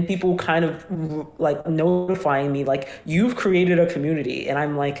 and then people kind of like notifying me, like, you've created a community. And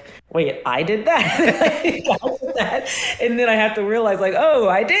I'm like, wait, I did that? I did that? And then I have to realize, like, oh,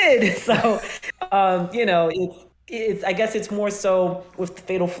 I did. So, it's I guess it's more so with the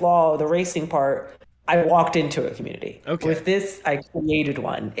Fatal Flaw, the racing part, I walked into a community. Okay. With this, I created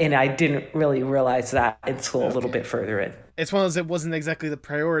one, and I didn't really realize that until a little bit further in. It's one of those that wasn't exactly the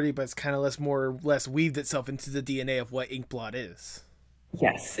priority, but it's kind of more or less weaved itself into the DNA of what Inkblot is.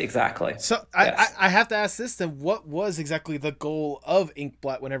 Yes, exactly. So yes. I have to ask this then, what was exactly the goal of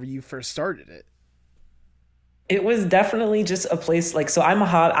Inkblot whenever you first started it? It was definitely just a place like, so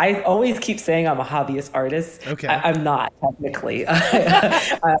I always keep saying I'm a hobbyist artist. Okay. I'm not technically. I'm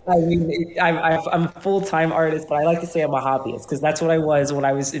a full-time artist, but I like to say I'm a hobbyist because that's what I was when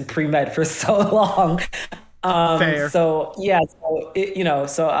I was in pre-med for so long. Fair. So yeah,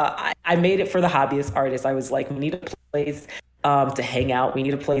 I made it for the hobbyist artist. I was like, we need a place to hang out. We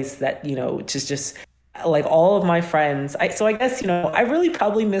need a place that, just like all of my friends. So I guess, I really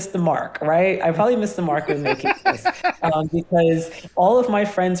probably missed the mark, right? I probably missed the mark with making this because all of my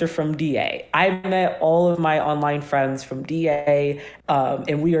friends are from DA. I met all of my online friends from DA,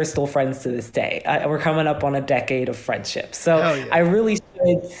 and we are still friends to this day. We're coming up on a decade of friendship. So yeah. I really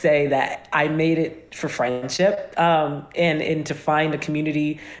should say that I made it for friendship, and to find a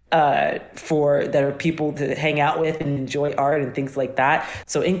community that are people to hang out with and enjoy art and things like that.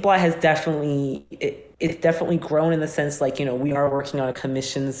 So Inkblot has it's definitely grown in the sense, like, we are working on a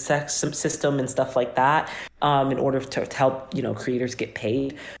commission system and stuff like that, in order to help, creators get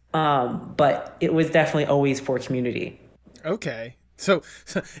paid. But it was definitely always for community. Okay. So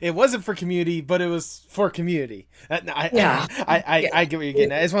it wasn't for community, but it was for community. I get what you're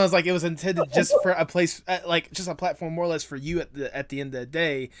getting at. It's one of those, like, it was intended just for a place, like just a platform more or less for you at the end of the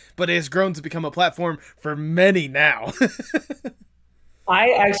day, but it has grown to become a platform for many now.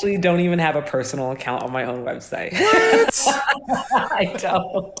 I actually don't even have a personal account on my own website. What? I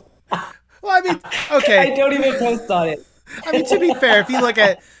don't. Well, I mean, okay. I don't even post on it. I mean, to be fair, if you look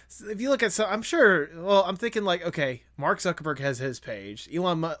at, so I'm sure. Well, I'm thinking like, okay, Mark Zuckerberg has his page.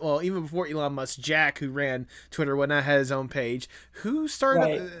 Even before Elon Musk, Jack, who ran Twitter, whatnot, had his own page. Who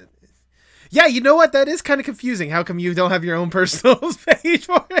started? Right. Yeah, you know what? That is kind of confusing. How come you don't have your own personal page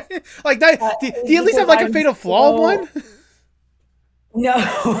for it? Like that? Do you at least have like a Fatal Flaw one? No,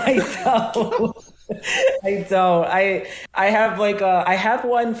 I don't. I don't. I have like I have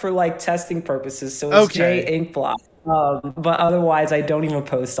one for like testing purposes, so it's okay. J Inkblot. But otherwise, I don't even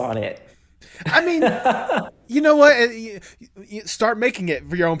post on it. I mean, you know what? You start making it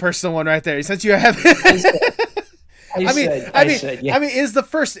for your own personal one right there, since you have. I mean,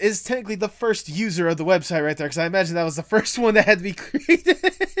 is technically the first user of the website right there? Because I imagine that was the first one that had to be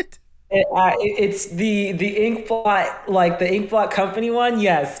created. It's the Inkblot, like the Inkblot company one,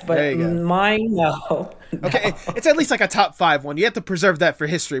 yes, but mine, no. Okay, it's at least like a top 5 one. You have to preserve that for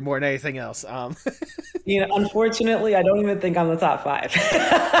history more than anything else. Unfortunately, I don't even think I'm the top 5.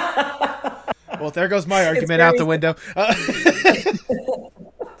 Well, there goes my argument out the window.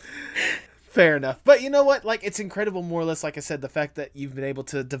 Fair enough. But you know what? Like, it's incredible, more or less, like I said, the fact that you've been able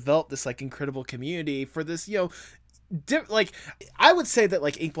to develop this, like, incredible community for this, like, I would say that,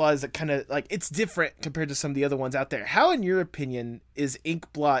 like, Inkblot is a kind of, like, it's different compared to some of the other ones out there. How, in your opinion, is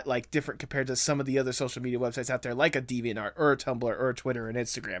Inkblot, like, different compared to some of the other social media websites out there, like a DeviantArt or a Tumblr or a Twitter and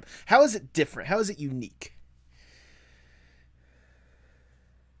Instagram? How is it different? How is it unique?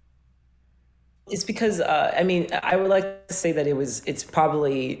 It's because I mean, I would like to say that it's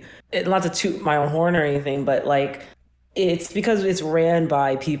probably, not to toot my own horn or anything, but like it's because it's ran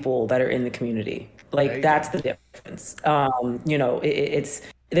by people that are in the community. Like that's the difference. It's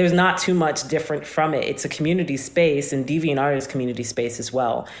there's not too much different from it. It's a community space, and DeviantArt is community space as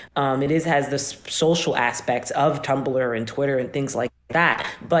well. Has the social aspects of Tumblr and Twitter and things like that.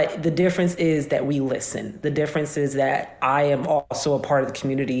 But the difference is that we listen. The difference is that I am also a part of the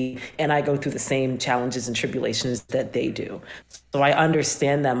community, and I go through the same challenges and tribulations that they do. So I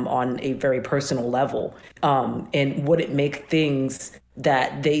understand them on a very personal level, and wouldn't make things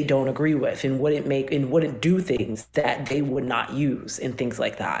that they don't agree with, and wouldn't do things that they would not use, and things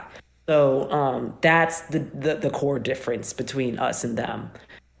like that. So that's the core difference between us and them.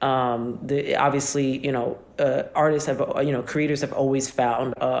 Obviously, artists have, creators have always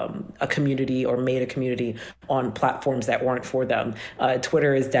found a community or made a community on platforms that weren't for them.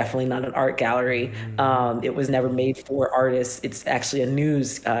 Twitter is definitely not an art gallery. It was never made for artists. It's actually a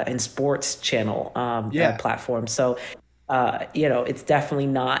news and sports channel platform. So, it's definitely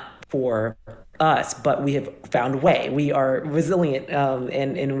not for us, but we have found a way. We are resilient,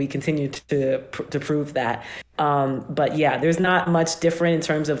 and we continue to prove that. But yeah, there's not much different in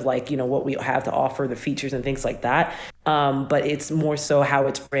terms of like, what we have to offer, the features and things like that. But it's more so how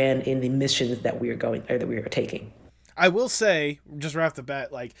it's ran in the missions that we are taking. I will say, just right off the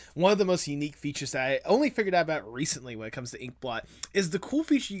bat, like, one of the most unique features that I only figured out about recently when it comes to Inkblot is the cool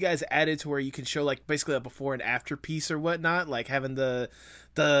feature you guys added to where you can show, like, basically a before and after piece or whatnot, like having the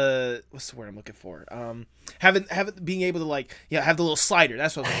what's the word I'm looking for? Having being able to, like, have the little slider.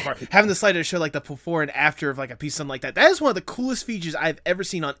 That's what I'm looking for. Having the slider to show, like, the before and after of, like, a piece, something like that. That is one of the coolest features I've ever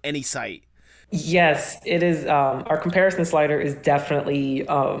seen on any site. Yes, it is. Our comparison slider is definitely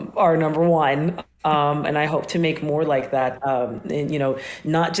our number one. And I hope to make more like that. And,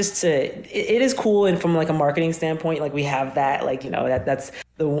 not just it is cool. And from like a marketing standpoint, like we have that, like, that's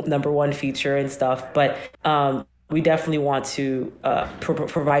the number one feature and stuff. But we definitely want to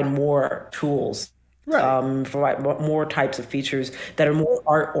provide more tools. Right. Provide more types of features that are more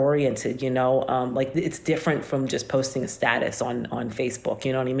art oriented, like it's different from just posting a status on Facebook.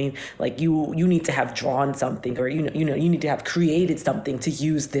 You know what I mean? Like you need to have drawn something, or you need to have created something to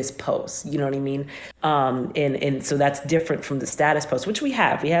use this post. You know what I mean? And so that's different from the status post, which we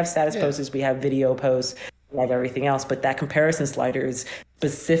have. We have status posts, we have video posts, we have everything else. But that comparison slider is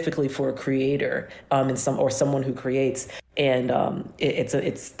specifically for a creator, and someone who creates. And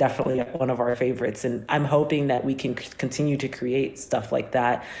it's definitely one of our favorites, and I'm hoping that we can continue to create stuff like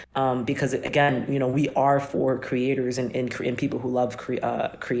that, because again, we are for creators and people who love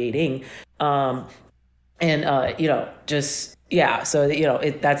creating, just. Yeah, so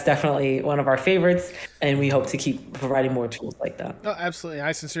that's definitely one of our favorites, and we hope to keep providing more tools like that. No, absolutely.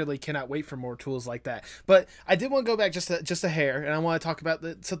 I sincerely cannot wait for more tools like that. But I did want to go back just a hair, and I want to talk about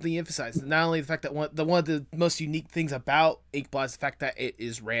something you emphasized. Not only the fact that one of the most unique things about Inkblot is the fact that it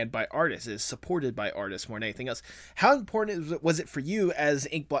is ran by artists, it is supported by artists more than anything else. How important was it for you as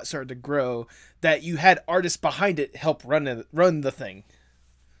Inkblot started to grow that you had artists behind it help run the thing?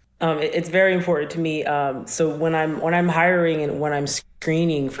 It's very important to me. So when I'm hiring and when I'm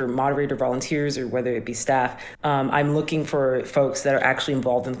screening for moderator volunteers, or whether it be staff, I'm looking for folks that are actually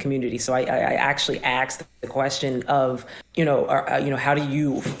involved in the community. So I actually asked the question of, how do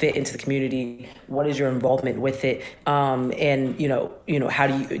you fit into the community? What is your involvement with it? And how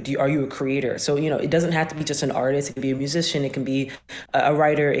are you a creator? So, it doesn't have to be just an artist. It can be a musician. It can be a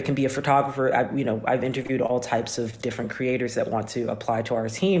writer. It can be a photographer. I've interviewed all types of different creators that want to apply to our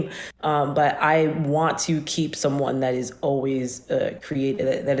team. But I want to keep someone that is always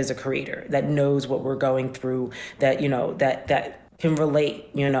that is a creator, that knows what we're going through, that can relate.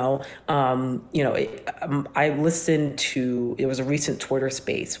 I listened to, it was a recent Twitter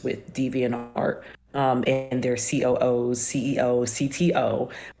space with DeviantArt, and their COO, CEO, CTO,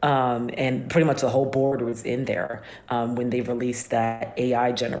 and pretty much the whole board was in there when they released that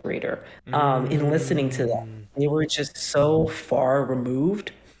AI generator. In listening to them, they were just so far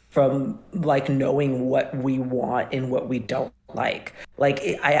removed from like knowing what we want and what we don't like. Like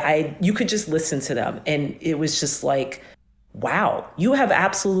you could just listen to them, and it was just like, wow, you have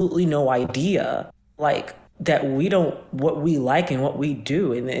absolutely no idea like that we don't, what we like and what we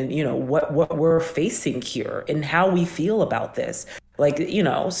do, and you know what we're facing here and how we feel about this. Like, you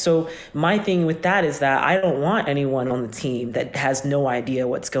know, so my thing with that is that I don't want anyone on the team that has no idea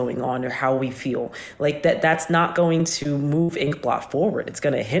what's going on or how we feel. Like that's not going to move Inkblot forward. It's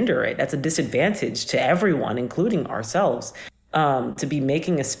going to hinder it. That's a disadvantage to everyone, including ourselves, to be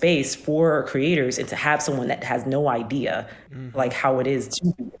making a space for our creators and to have someone that has no idea like how it is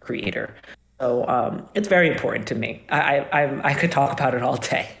to be a creator. So it's very important to me. I could talk about it all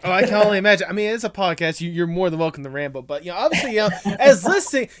day. Oh, I can only imagine. I mean, it's a podcast. You're more than welcome to ramble, but you know, obviously, you know, as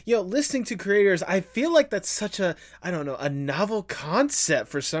listening to creators, I feel like that's such a, I don't know, a novel concept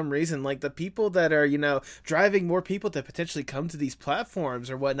for some reason. Like the people that are, you know, driving more people to potentially come to these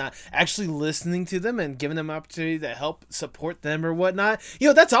platforms or whatnot, actually listening to them and giving them opportunity to help support them or whatnot. You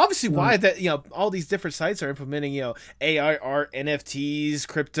know, that's obviously why that, you know, all these different sites are implementing, you know, AI art, NFTs,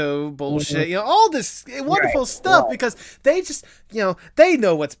 crypto bullshit. You know, all this wonderful stuff because they just, you know, they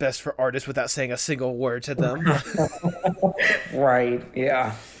know what's best for artists without saying a single word to them. Right.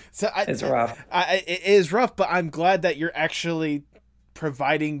 Yeah. So it's rough. It is rough, but I'm glad that you're actually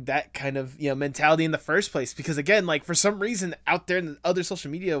providing that kind of, you know, mentality in the first place, because again, like for some reason out there in the other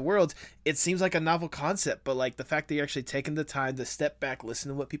social media worlds, it seems like a novel concept, but like the fact that you're actually taking the time to step back, listen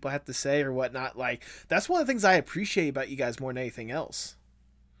to what people have to say or whatnot, like that's one of the things I appreciate about you guys more than anything else.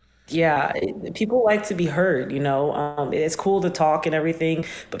 Yeah, people like to be heard, you know. It's cool to talk and everything,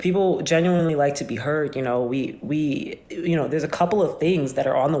 but people genuinely like to be heard. You know, you know, there's a couple of things that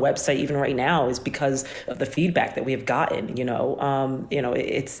are on the website even right now is because of the feedback that we have gotten. You know,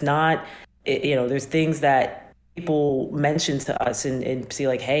 it's not, you know, there's things that people mention to us and see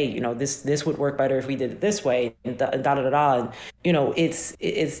like, hey, you know, this would work better if we did it this way, and da da da da. And you know, it's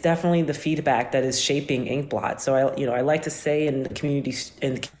definitely the feedback that is shaping Inkblot. So I like to say in the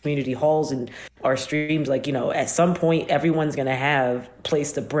community halls and our streams, like, you know, at some point everyone's gonna have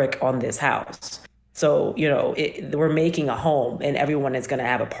placed a brick on this house. So you know, we're making a home, and everyone is gonna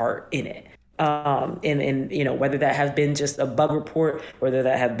have a part in it. And you know, whether that has been just a bug report, whether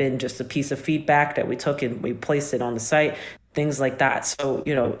that have been just a piece of feedback that we took and we placed it on the site, things like that. So,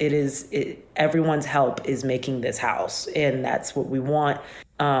 you know, everyone's help is making this house, and that's what we want.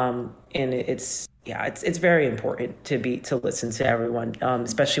 And it's very important to listen to everyone,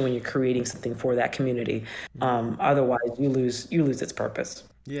 especially when you're creating something for that community. Otherwise you lose its purpose.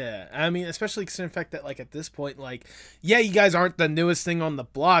 Yeah, I mean, especially considering the fact that, like, at this point, like, yeah, you guys aren't the newest thing on the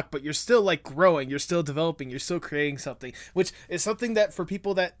block, but you're still, like, growing, you're still developing, you're still creating something, which is something that for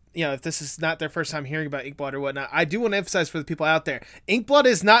people that, you know, if this is not their first time hearing about Inkblot or whatnot, I do want to emphasize for the people out there, Inkblot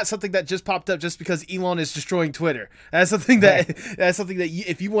is not something that just popped up just because Elon is destroying Twitter. That's something that,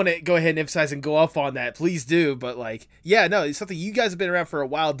 if you want to go ahead and emphasize and go off on that, please do, but, like, yeah, no, it's something you guys have been around for a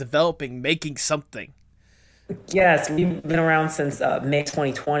while, developing, making something. Yes, we've been around since May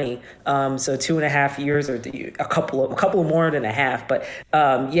 2020, so 2.5 years, or a couple more than a half. But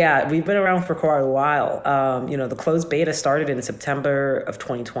yeah, we've been around for quite a while. You know, the closed beta started in September of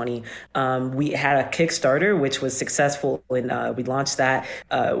 2020. We had a Kickstarter, which was successful, and we launched that.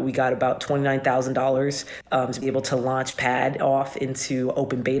 We got about $29,000 to be able to launch Pad off into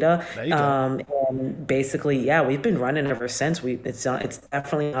open beta. And basically, yeah, we've been running ever since. It's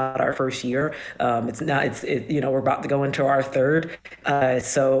definitely not our first year. You know, we're about to go into our third.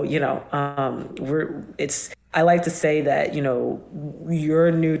 So, you know, I like to say that, you know,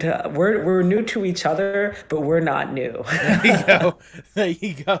 we're new to each other, but we're not new. There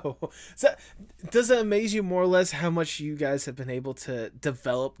you go. So does it amaze you more or less how much you guys have been able to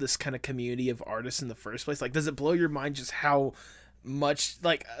develop this kind of community of artists in the first place? Like, does it blow your mind just how much,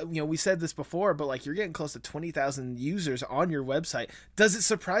 like, you know, we said this before, but like you're getting close to 20,000 users on your website. Does it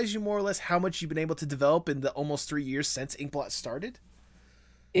surprise you more or less how much you've been able to develop in the almost 3 years since Inkblot started?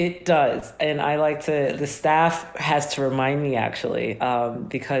 It does, and the staff has to remind me actually,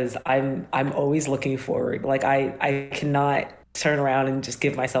 because I'm always looking forward. Like I cannot turn around and just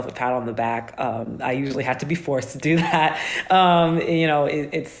give myself a pat on the back. I usually have to be forced to do that. You know,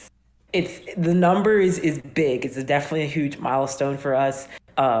 it's the number is big. It's definitely a huge milestone for us.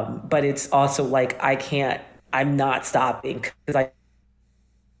 But it's also like I'm not stopping because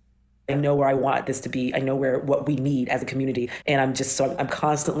I know where I want this to be. I know what we need as a community. And I'm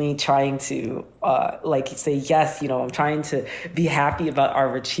constantly trying to like say yes, you know, I'm trying to be happy about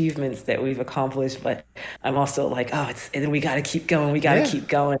our achievements that we've accomplished, but I'm also like, and we gotta keep going. We gotta keep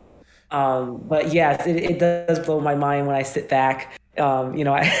going. But yes, it does blow my mind when I sit back. You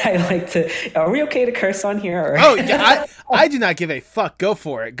know, I like to. Are we okay to curse on here? Or? Oh yeah, I do not give a fuck. Go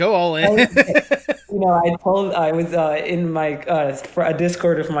for it. Go all in. You know, I was in my a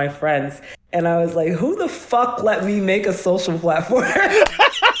Discord with my friends, And I was like, who the fuck let me make a social platform?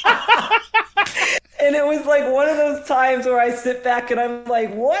 And it was like one of those times where I sit back and I'm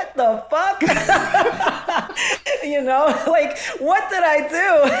like, what the fuck? Like, what did I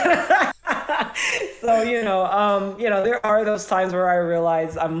do? So, there are those times where I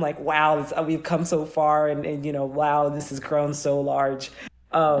realize I'm like, wow, we've come so far and wow, this has grown so large.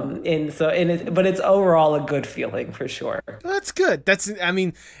 But it's overall a good feeling for sure. Well, that's good.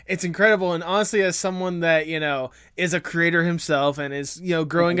 It's incredible. And honestly, as someone that, is a creator himself and is,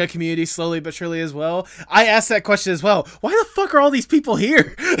 growing a community slowly but surely as well, I asked that question as well. Why the fuck are all these people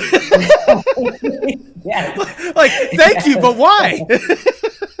here? Yes. Like, thank you, but why?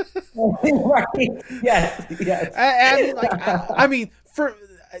 Right. Yes. For,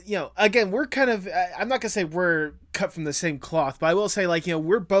 again, we're kind of, I'm not going to say we're cut from the same cloth, but I will say,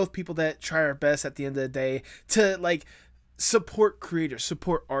 we're both people that try our best at the end of the day to, support creators,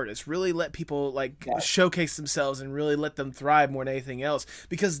 support artists, really let people, showcase themselves and really let them thrive more than anything else.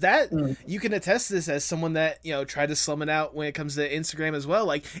 Because you can attest to this as someone that, tried to slum it out when it comes to Instagram as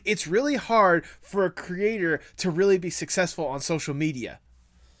well. It's really hard for a creator to really be successful on social media.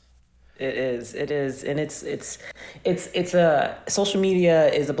 It is, and it's a social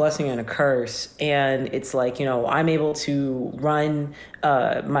media is a blessing and a curse, and it's I'm able to run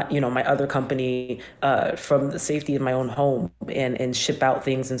my other company from the safety of my own home and ship out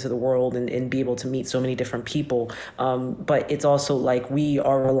things into the world and be able to meet so many different people. But it's also we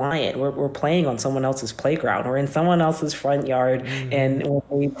are reliant. We're playing on someone else's playground. We're in someone else's front yard, and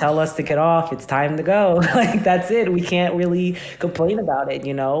when they tell us to get off, it's time to go. That's it. We can't really complain about it,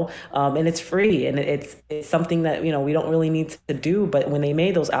 and it's free, and it's something that we don't really need to do. But when they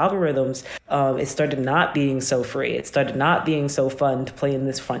made those algorithms, it started not being so free. It started not being so fun to play in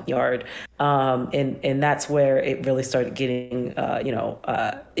this front yard, and that's where it really started getting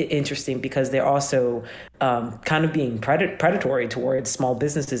interesting, because they're also kind of being predatory towards small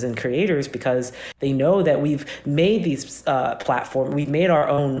businesses and creators, because they know that we've made these platforms, we've made our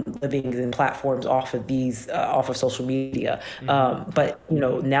own livings and platforms off of social media, but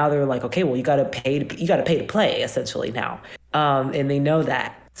now they're like, okay, well, you got to pay to play, essentially now, and they know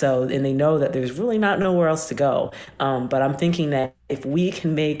that. So, and they know that there's really nowhere else to go. But I'm thinking that if we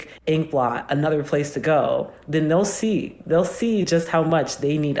can make Inkblot another place to go, then they'll see just how much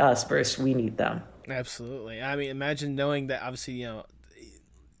they need us versus we need them. Absolutely. Imagine knowing that obviously,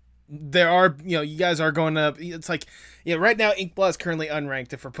 there are, you guys are going up. It's right now Inkblot is currently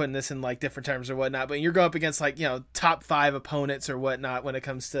unranked, if we're putting this in different terms or whatnot, but you're going up against top 5 opponents or whatnot when it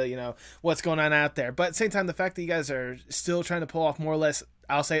comes to, what's going on out there. But at the same time, the fact that you guys are still trying to pull off more or less,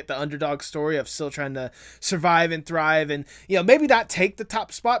 I'll say it, the underdog story of still trying to survive and thrive and, maybe not take the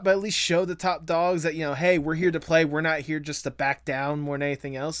top spot, but at least show the top dogs that, hey, we're here to play. We're not here just to back down more than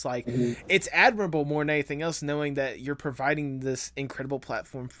anything else. It's admirable more than anything else, knowing that you're providing this incredible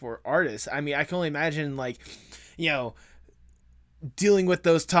platform for artists. I can only imagine dealing with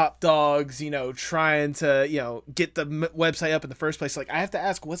those top dogs, trying to, get the website up in the first place. I have to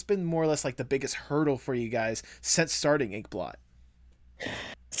ask, what's been more or less the biggest hurdle for you guys since starting Inkblot?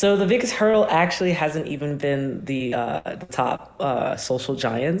 So the biggest hurdle actually hasn't even been the top social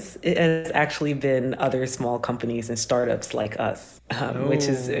giants. It has actually been other small companies and startups like us, which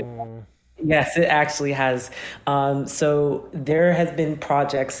is... Yes, it actually has. So there has been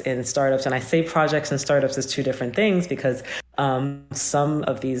projects and startups, and I say projects and startups as two different things because some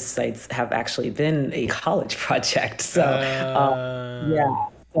of these sites have actually been a college project. So yeah.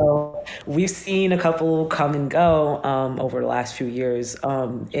 So we've seen a couple come and go over the last few years,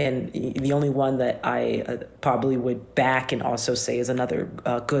 and the only one that I probably would back and also say is another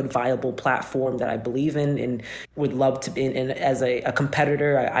good, viable platform that I believe in and would love to be in. And as a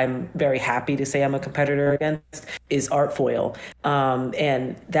competitor, I'm very happy to say I'm a competitor against, is Artfoil.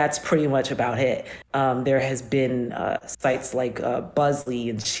 And that's pretty much about it. There has been sites like Buzzly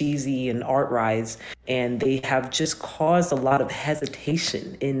and Cheesy and ArtRise, and they have just caused a lot of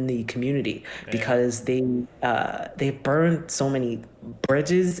hesitation in the community because they've burned so many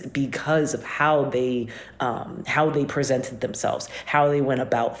bridges because of how they presented themselves, how they went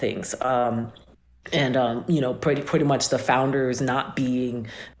about things. Pretty much the founders not being,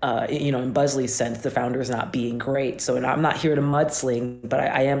 in Buzzly's sense, the founders not being great. So I'm not here to mudsling, but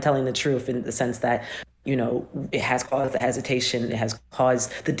I am telling the truth in the sense that, it has caused the hesitation. It has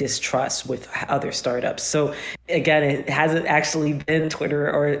caused the distrust with other startups. So again, it hasn't actually been Twitter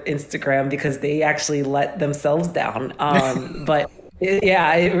or Instagram because they actually let themselves down. But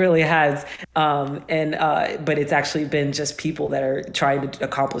Yeah, it really has. And but it's actually been just people that are trying to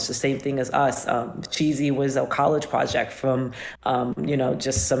accomplish the same thing as us. Cheesy was a college project from,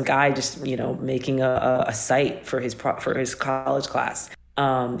 just some guy just making a site for for his college class.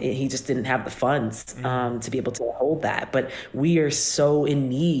 He just didn't have the funds to be able to hold that. But we are so in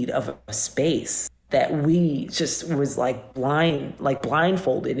need of a space that we just was like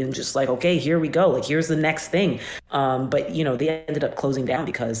blindfolded and just like, okay, here we go. Like, here's the next thing. But they ended up closing down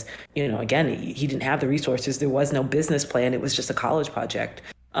because, again, he didn't have the resources. There was no business plan. It was just a college project.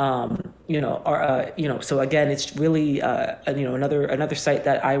 So again, it's really, another site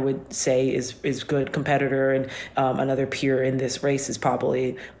that I would say is good competitor, and another peer in this race is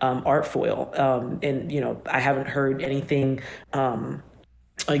probably Artfoil. And I haven't heard anything,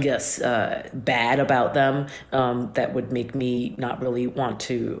 I guess, bad about them, that would make me not really want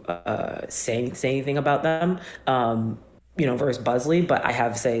to say anything about them. Versus Buzzly, but I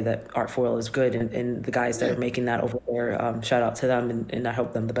have to say that Artfoil is good, and the guys that are making that over there, shout out to them, and I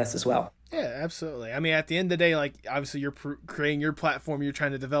hope them the best as well. Yeah, absolutely. I mean, at the end of the day, like, obviously you're creating your platform, you're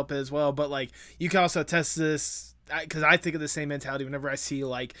trying to develop it as well, but like, you can also test this, because I think of the same mentality whenever I see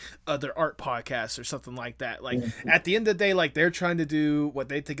like other art podcasts or something like that. Like, at the end of the day, like, they're trying to do what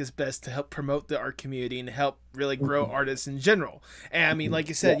they think is best to help promote the art community and help really grow artists in general. And I mean, like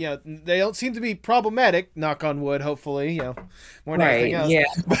you said, they don't seem to be problematic, knock on wood, hopefully, more than anything else. Yeah.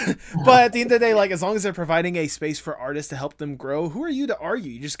 But at the end of the day, like, as long as they're providing a space for artists to help them grow, who are you to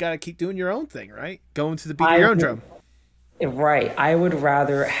argue? You just got to keep doing your own thing, right? Going to the beat of your own drum. Right. I would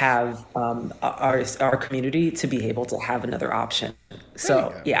rather have our community to be able to have another option.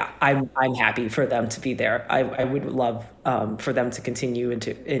 So yeah, I'm happy for them to be there. I would love for them to continue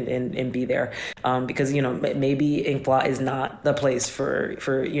and be there, because maybe Inkblot is not the place for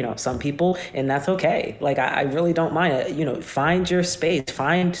some people, and that's okay. Like, I really don't mind it. Find your space,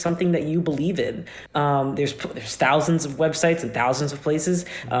 find something that you believe in. There's thousands of websites and thousands of places.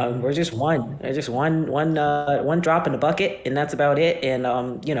 We're just one. There's just one drop in the bucket, and that's about it. And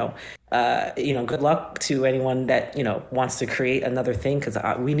good luck to anyone that wants to create another thing, because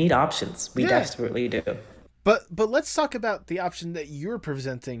we need options. We desperately do. But let's talk about the option that you're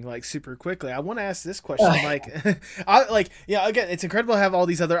presenting, like, super quickly. I want to ask this question, like, again, it's incredible to have all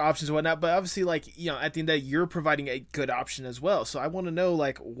these other options and whatnot, but obviously, like, at the end of the day, you're providing a good option as well. So I want to know,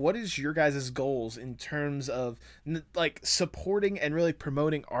 like, what is your guys' goals in terms of, like, supporting and really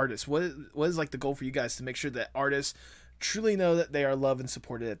promoting artists? What is like the goal for you guys to make sure that artists truly know that they are loved and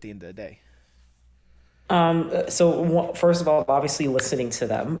supported at the end of the day? So first of all, obviously listening to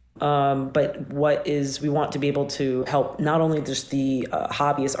them. But we want to be able to help not only just the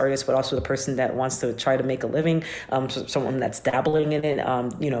hobbyist artist, but also the person that wants to try to make a living, so someone that's dabbling in it,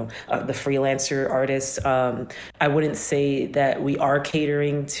 the freelancer artist. I wouldn't say that we are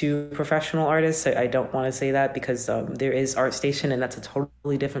catering to professional artists. I don't want to say that, because there is ArtStation, and that's a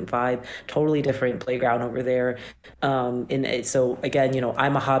totally different vibe, totally different playground over there. So again,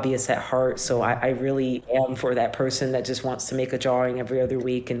 I'm a hobbyist at heart, so I really am for that person that just wants to make a drawing every other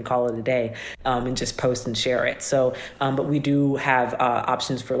week and call it a day, and just post and share it. So, but we do have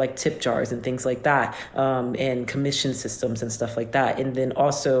options for like tip jars and things like that, and commission systems and stuff like that. And then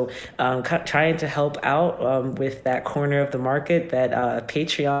also trying to help out with that corner of the market that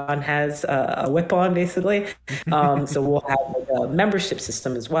Patreon has a whip on, basically. So we'll have like a membership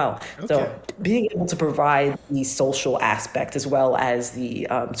system as well. Okay. So being able to provide the social aspect as well as the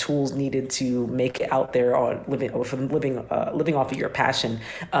tools needed to make it out there on living off of your passion.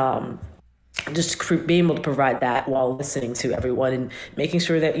 Being able to provide that while listening to everyone and making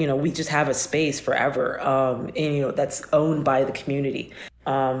sure that we just have a space forever, and that's owned by the community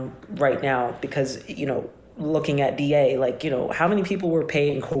right now, because looking at DA, like how many people were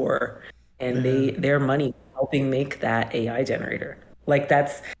paying Core and their money helping make that AI generator. Like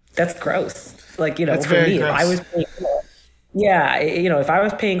that's gross. Like that's for me, gross. If I was paying Core, if I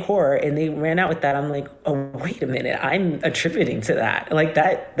was paying Core and they ran out with that, I'm like, oh, wait a minute, I'm attributing to that. Like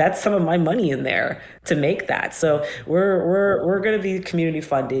that's some of my money in there to make that. So we're going to be community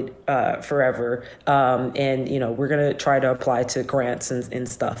funded forever. And we're going to try to apply to grants and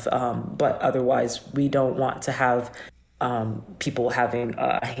stuff. But otherwise we don't want to have people having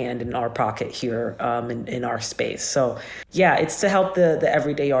a hand in our pocket here, in our space. So it's to help the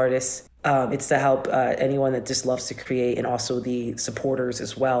everyday artists. It's to help anyone that just loves to create, and also the supporters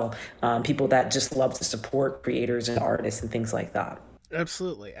as well. People that just love to support creators and artists and things like that.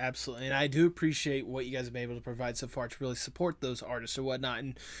 Absolutely, absolutely, and I do appreciate what you guys have been able to provide so far to really support those artists or whatnot,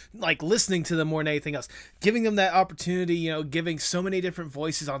 and like listening to them more than anything else, giving them that opportunity, giving so many different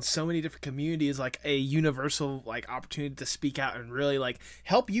voices on so many different communities, like a universal like opportunity to speak out and really like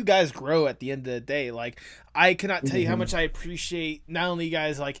help you guys grow at the end of the day. Like I cannot tell you how much I appreciate not only you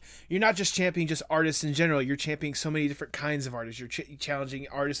guys, like you're not just championing just artists in general, you're championing so many different kinds of artists. You're challenging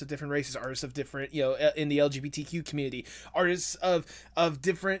artists of different races, artists of different, in the LGBTQ community, artists of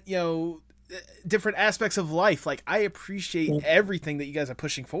different, different aspects of life. Like I appreciate everything that you guys are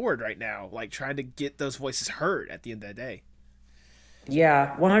pushing forward right now, like trying to get those voices heard at the end of the day.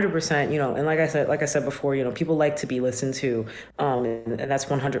 Yeah, 100%, and like I said before, people like to be listened to, and that's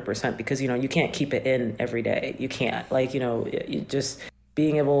 100% because, you can't keep it in every day. You can't, like, you just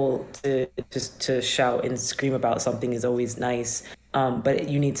being able to just to shout and scream about something is always nice. But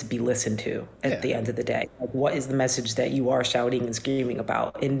you need to be listened to at the end of the day. Like, what is the message that you are shouting and screaming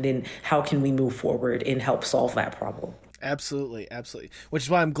about? And then how can we move forward and help solve that problem? Absolutely, absolutely. Which is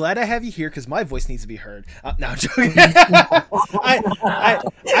why I'm glad I have you here, because my voice needs to be heard. No, I'm joking. I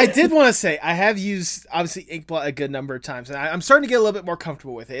did want to say I have used obviously Inkblot a good number of times, and I'm starting to get a little bit more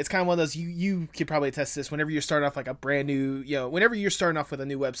comfortable with it. It's kind of one of those you could probably attest to this. Whenever you're starting off like a brand new, whenever you're starting off with a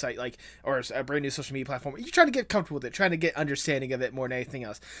new website, like or a brand new social media platform, you're trying to get comfortable with it, trying to get understanding of it more than anything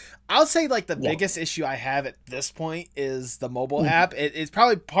else. I'll say like the biggest issue I have at this point is the mobile app. It's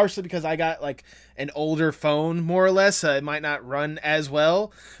probably partially because I got like an older phone, more or less. It might not run as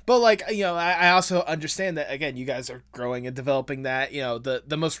well, but like, I also understand that again, you guys are growing and developing that,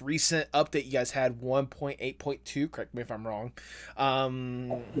 the most recent update you guys had 1.8.2, correct me if I'm wrong.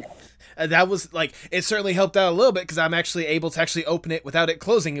 That was like, it certainly helped out a little bit because I'm actually able to actually open it without it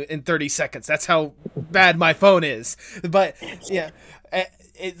closing in 30 seconds. That's how bad my phone is. But yeah,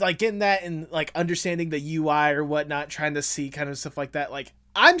 it's like getting that and like understanding the UI or whatnot, trying to see kind of stuff like that. Like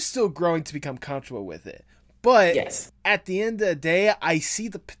I'm still growing to become comfortable with it. But at the end of the day, I see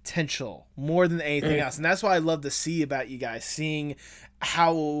the potential more than anything else. And that's what I love to see about you guys, seeing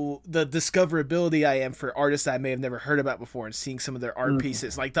how the discoverability I am for artists that I may have never heard about before and seeing some of their art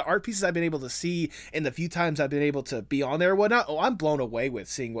pieces. Like the art pieces I've been able to see in the few times I've been able to be on there or whatnot. Oh, I'm blown away with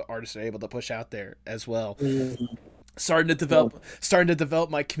seeing what artists are able to push out there as well. Starting to develop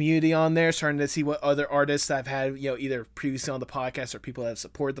my community on there, starting to see what other artists I've had, either previously on the podcast or people that have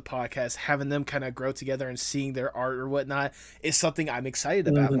supported the podcast, having them kind of grow together and seeing their art or whatnot is something I'm excited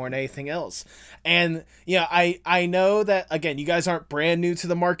about more than anything else. And I know that again, you guys aren't brand new to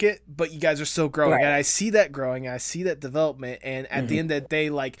the market, but you guys are still growing, and I see that growing, I see that development, and at the end of the day,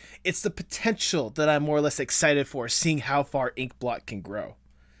 like it's the potential that I'm more or less excited for, seeing how far Inkblot can grow.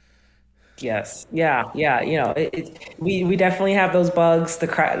 Yes. Yeah. We definitely have those bugs.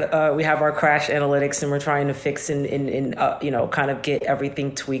 We have our crash analytics, and we're trying to fix and kind of get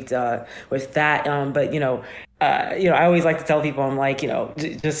everything tweaked with that. But I always like to tell people, I'm like,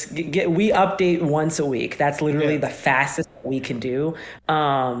 just we update once a week. That's literally the fastest we can do.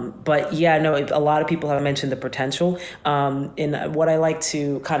 But yeah, no, a lot of people have mentioned the potential. And what I like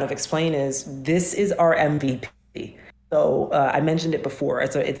to kind of explain is this is our MVP. So I mentioned it before.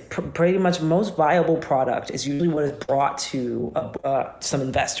 It's pretty much most viable product is usually what is brought to some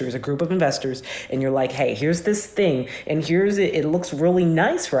investors, a group of investors, and you're like, hey, here's this thing, and here's it. It looks really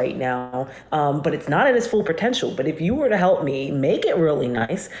nice right now, but it's not at its full potential. But if you were to help me make it really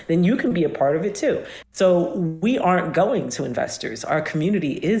nice, then you can be a part of it too. So we aren't going to investors. Our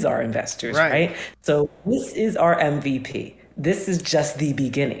community is our investors, right? So this is our MVP. This is just the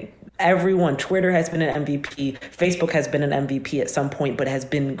beginning. Everyone, Twitter has been an MVP, Facebook has been an MVP at some point, but it's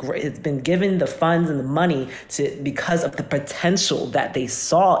been given the funds and the money because of the potential that they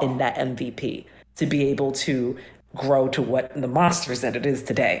saw in that MVP to be able to grow to what the monsters that it is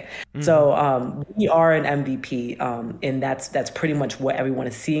today. So we are an MVP, and that's pretty much what everyone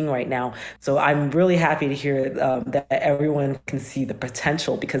is seeing right now. So I'm really happy to hear that everyone can see the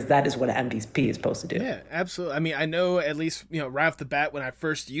potential, because that is what an MVP is supposed to do. Yeah, absolutely. I mean, I know at least, right off the bat, when I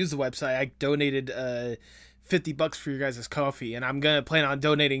first used the website, I donated $50 for your guys' coffee, and I'm gonna plan on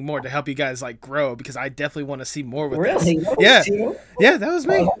donating more to help you guys like grow, because I definitely want to see more with this. Yeah, that was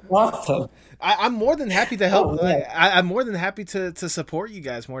me. Awesome. I'm more than happy to help. I'm more than happy to support you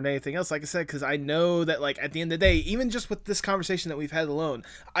guys more than anything else. Like I said, because I know that like at the end of the day, even just with this conversation that we've had alone,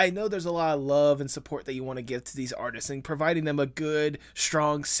 I know there's a lot of love and support that you want to give to these artists and providing them a good,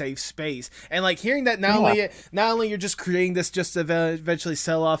 strong, safe space. And like hearing that not only you're just creating this just to eventually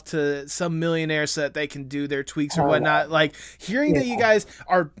sell off to some millionaire so that they can do their their tweaks or whatnot. Like hearing that you guys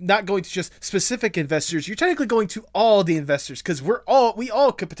are not going to just specific investors, you're technically going to all the investors, because we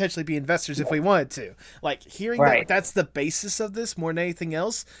all could potentially be investors if we wanted to. Like hearing that that's the basis of this more than anything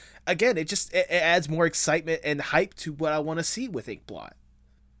else. Again, it adds more excitement and hype to what I want to see with Inkblot.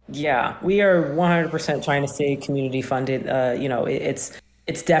 Yeah, we are 100% trying to stay community funded.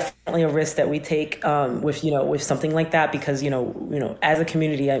 It's definitely a risk that we take with something like that, because as a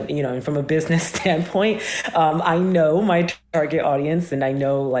community, and from a business standpoint, I know my target audience, and I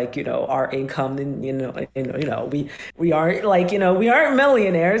know our income, and we aren't we aren't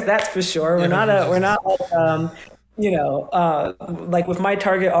millionaires, that's for sure. We're not like with my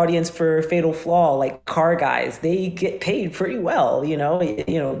target audience for Fatal Flaw, like car guys, they get paid pretty well.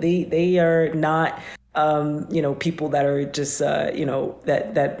 They are not people that are just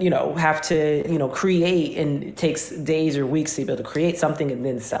that have to create, and it takes days or weeks to be able to create something and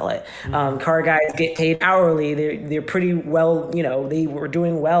then sell it. Car guys get paid hourly. They're pretty well. They were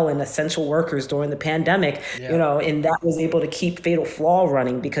doing well in essential workers during the pandemic. And that was able to keep Fatal Flaw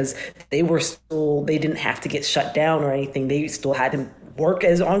running because they didn't have to get shut down or anything. They still had to work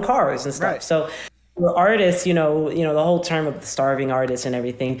on cars and stuff. Right. So for artists, the whole term of the starving artist and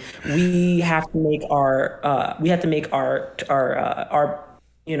everything, we have to make our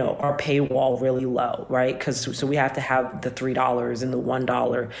paywall really low, right? So we have to have the $3 and the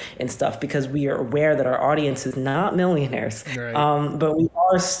 $1 and stuff, because we are aware that our audience is not millionaires. Right. But we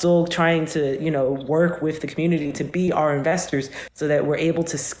are still trying to, work with the community to be our investors, so that we're able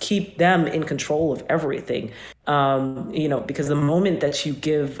to keep them in control of everything. Because the moment that you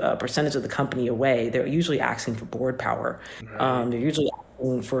give a percentage of the company away, they're usually asking for board power. Right. They're usually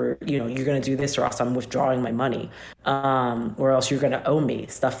asking for, you're going to do this or else I'm withdrawing my money, or else you're going to owe me,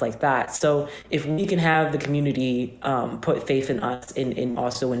 stuff like that. So if we can have the community put faith in us and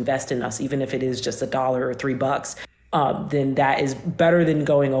also invest in us, even if it is just $1 or $3, then that is better than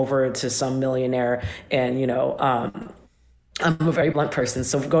going over to some millionaire and, I'm a very blunt person,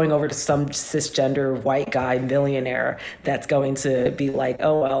 so going over to some cisgender white guy millionaire that's going to be like,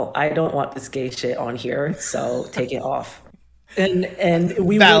 oh, well, I don't want this gay shit on here, so take it off. And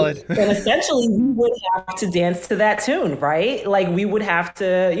we Valid. And essentially we would have to dance to that tune, right? Like we would have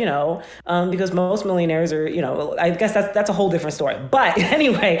to, because most millionaires are, I guess that's a whole different story. But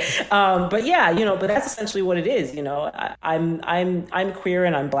anyway, but yeah, but that's essentially what it is. I'm queer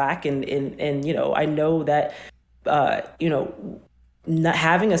and I'm Black, and I know that not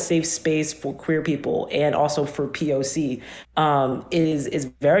having a safe space for queer people and also for POC is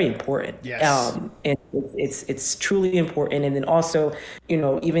very important. Yes. And it's truly important. And then also,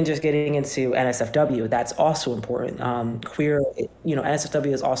 even just getting into NSFW, that's also important. Queer,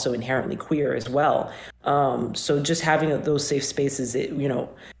 NSFW is also inherently queer as well. So just having those safe spaces,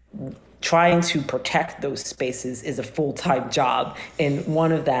 trying to protect those spaces is a full-time job, and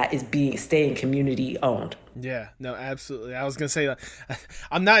one of that is staying community owned. Yeah, no, absolutely. I was gonna say that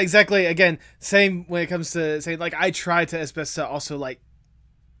I'm not exactly, again, same when it comes to saying, like, I try to as best to also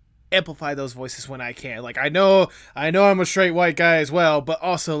amplify those voices when I can. Like I know I'm a straight white guy as well, but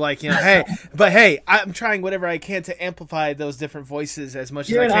also hey, I'm trying whatever I can to amplify those different voices as much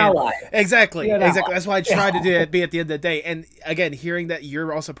You're as I can. Ally. Exactly. That's why I try to be at the end of the day. And again, hearing that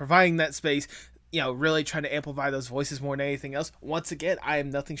you're also providing that space, really trying to amplify those voices more than anything else. Once again, I am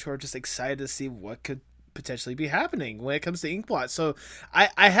nothing short of just excited to see what could potentially be happening when it comes to Inkblot. So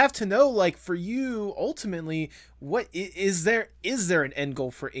I have to know, for you ultimately, what is there an end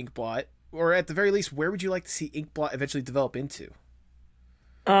goal for Inkblot, or at the very least, where would you like to see Inkblot eventually develop into?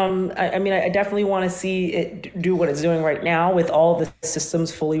 I definitely want to see it do what it's doing right now with all the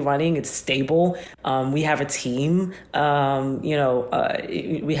systems fully running. It's stable. We have a team. We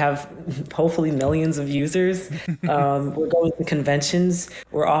have hopefully millions of users. We're going to conventions.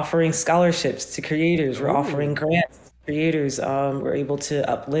 We're offering scholarships to creators. We're offering grants to creators. We're able to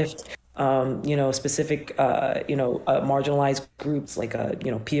uplift specific, marginalized groups like,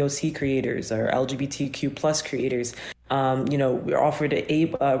 POC creators or LGBTQ plus creators. We're offered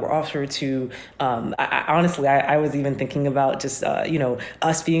to, honestly, I was even thinking about just,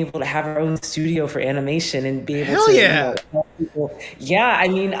 us being able to have our own studio for animation and be able to, help people. Yeah.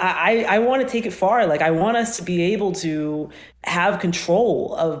 I want to take it far. I want us to be able to have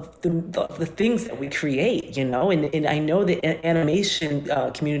control of the things that we create, and I know the animation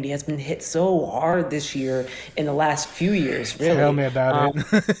community has been hit so hard this year in the last few years, really. Tell me about it.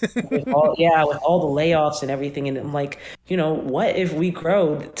 with all the layoffs and everything. And I'm like, what if we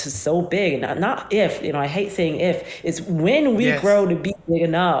grow to so big? And not if, I hate saying if, it's when we grow to be big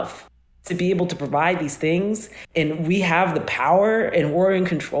enough to be able to provide these things, and we have the power and we're in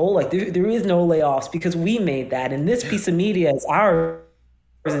control. Like there is no layoffs because we made that, and this piece of media is ours,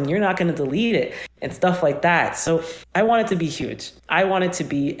 and you're not going to delete it and stuff like that. So I want it to be huge. I want it to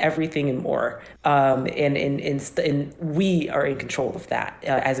be everything and more. And we are in control of that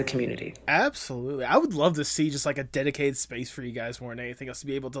as a community. Absolutely. I would love to see just like a dedicated space for you guys more than anything else to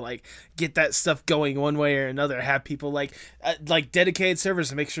be able to like get that stuff going one way or another. Have people like dedicated servers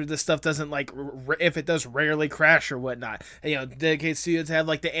to make sure this stuff doesn't like, if it does, rarely crash or whatnot. And, you know, dedicated studios to have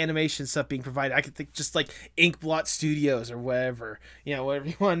like the animation stuff being provided. I could think just like Inkblot Studios or whatever, you know, whatever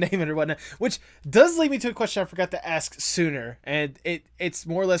you want to name it or whatnot, which does lead me to a question I forgot to ask sooner, and it's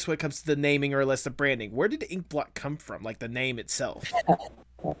more or less when it comes to the naming or less the branding. Where did Inkblot come from, like the name itself?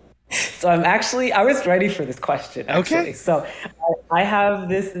 So I was ready for this question, actually. Okay. So I have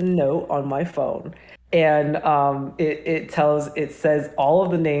this note on my phone, and it says all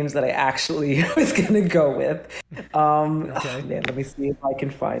of the names that I actually was going to go with. Okay. Oh, man, let me see if I can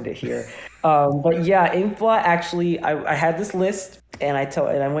find it here. But yeah, Inkblot, actually, I had this list, and I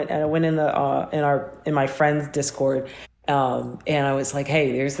went in my friend's Discord. And I was like,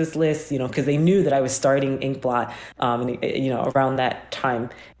 hey, there's this list, you know, because they knew that I was starting Inkblot, you know, around that time.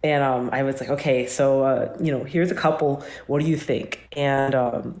 And I was like, okay, so, you know, here's a couple. What do you think? And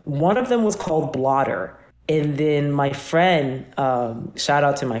one of them was called Blotter. And then my friend, shout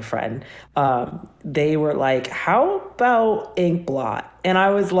out to my friend, they were like, how about Inkblot? And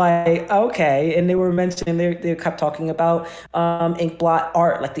I was like, okay. And they were mentioning, they kept talking about Inkblot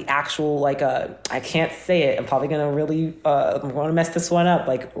art, like the actual, like, I can't say it. I'm probably going to really, I'm going to mess this one up,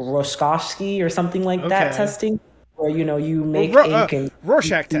 like Rorschach or something like that testing, where, you know, you make ink and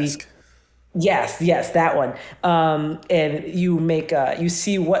Rorschach test. Yes, that one. And you make, you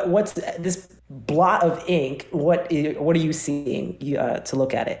see what's this blot of ink. What are you seeing to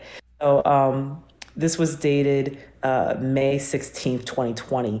look at it? So this was dated May 16th,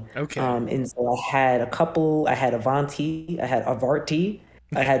 2020. Okay. And so I had Avanti, I had Avarti,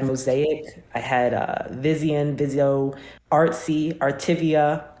 I had Mosaic, I had Vizian, Vizio, Artsy,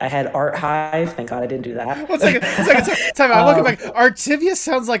 Artivia, I had Art Hive. Thank God I didn't do that. One second. Time out. I'm looking back. Artivia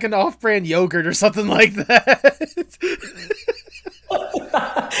sounds like an off-brand yogurt or something like that.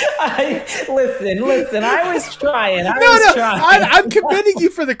 Listen, I was trying. I'm commending you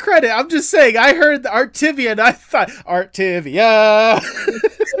for the credit. I'm just saying, I heard the Artivia and I thought, Artivia.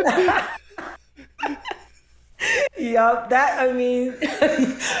 Yeah, I mean,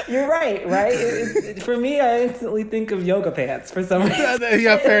 you're right? For me, I instantly think of yoga pants for some reason.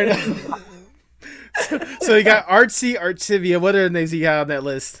 Yeah, fair enough. So you got Artsy, Artivia. What are the names you got on that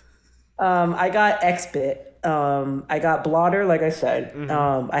list? I got Xbit. I got Blotter, like I said.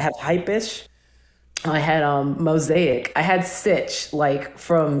 I have Hypish. I had Mosaic. I had Sitch, like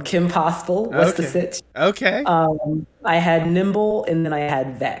from Kim Possible. What's the Sitch? Okay. I had Nimble, and then I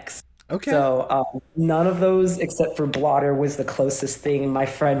had Vex. Okay. So none of those except for Blotter was the closest thing. My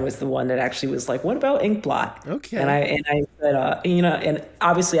friend was the one that actually was like, "What about Inkblot?" Okay. And I said, you know, and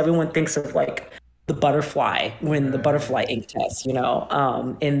obviously everyone thinks of like the butterfly when the butterfly ink test, you know,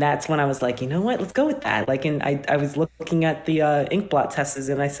 and that's when I was like, you know what, let's go with that. Like, and I was looking at the Inkblot tests,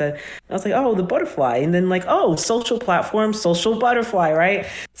 and I was like, oh, the butterfly, and then like, oh, social platform, social butterfly, right?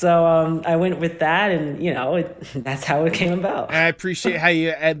 So I went with that, and you know, that's how it came about. And I appreciate how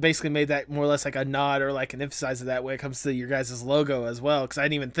you basically made that more or less like a nod or like an emphasize of that when it comes to your guys' logo as well, because I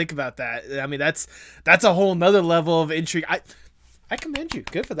didn't even think about that. I mean, that's a whole nother level of intrigue. I commend you.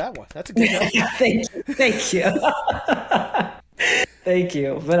 Good for that one. That's a good job. Thank you. Thank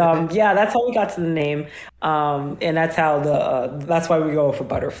you. But yeah, that's how we got to the name. And that's how that's why we go for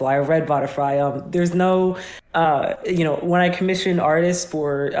butterfly, or red butterfly. There's no, you know, when I commission artists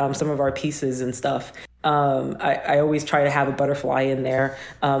for some of our pieces and stuff, I always try to have a butterfly in there.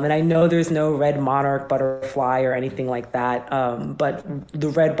 And I know there's no red monarch butterfly or anything like that. But the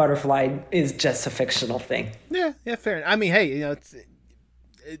red butterfly is just a fictional thing. Yeah, fair. I mean, hey, you know,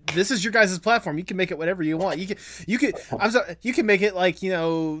 this is your guys' platform. You can make it whatever you want. You can make it like, you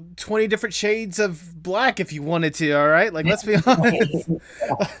know, 20 different shades of black if you wanted to. All right, like let's be honest.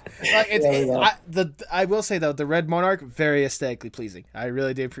 I will say though, the red monarch, very aesthetically pleasing. I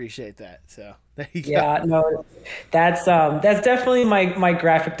really do appreciate that. So there you go. Yeah, no, that's definitely my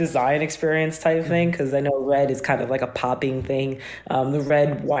graphic design experience type thing, because I know red is kind of like a popping thing. The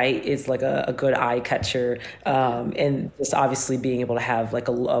red white is like a good eye catcher, and just obviously being able to have like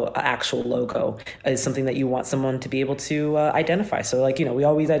a actual logo is something that you want someone to be able to identify. So like, you know, we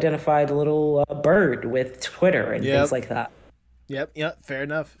always identify the little bird with Twitter and things like that. Yep. Fair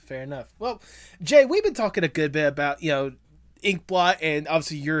enough. Well, Jay, we've been talking a good bit about, you know, Inkblot and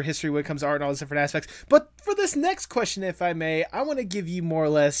obviously your history when it comes to art and all those different aspects. But for this next question, if I may, I want to give you more or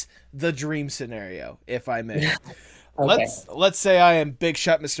less the dream scenario, if I may. Okay. Let's say I am Big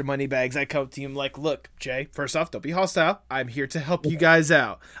Shot Mr. Moneybags. I come to you, I'm like, look, Jay, first off, don't be hostile. I'm here to help you guys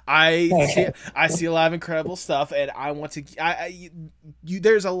out. I see a lot of incredible stuff, and I want to.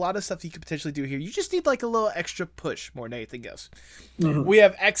 There's a lot of stuff you could potentially do here. You just need like a little extra push more than anything else. Mm-hmm. We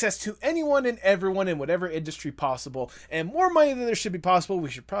have access to anyone and everyone in whatever industry possible, and more money than there should be possible. We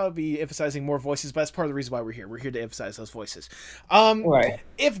should probably be emphasizing more voices, but that's part of the reason why we're here. We're here to emphasize those voices. Right.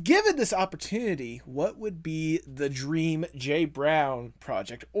 If given this opportunity, what would be the dream Jay Brown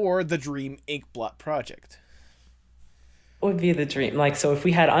project or the dream Inkblot project? What would be the dream? Like, so if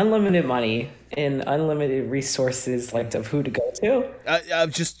we had unlimited money and unlimited resources, like of who to go to?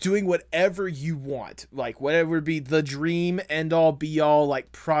 Just doing whatever you want. Like, whatever would be the dream, end all, be all,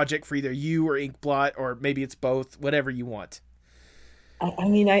 like, project for either you or Inkblot, or maybe it's both, whatever you want. I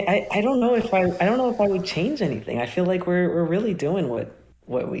mean, I don't know if I would change anything. I feel like we're really doing what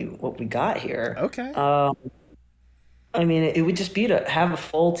we got here. Okay. I mean, it would just be to have a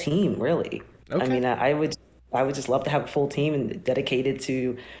full team, really. Okay. I mean, I would just love to have a full team and dedicated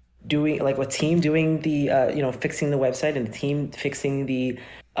to doing, like, a team doing the, fixing the website, and a team fixing the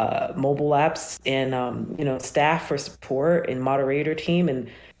mobile apps, and, staff for support, and moderator team, and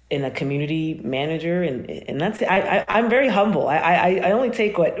a community manager. And that's it. I'm very humble. I only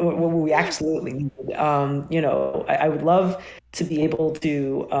take what we absolutely need. I would love to be able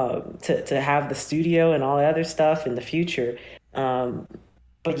to have the studio and all the other stuff in the future.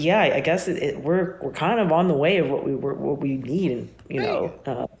 But yeah, I guess we're kind of on the way of what we need,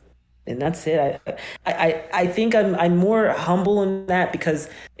 and and that's it. I think I'm more humble in that, because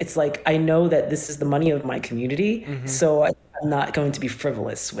it's like I know that this is the money of my community, mm-hmm. so I'm not going to be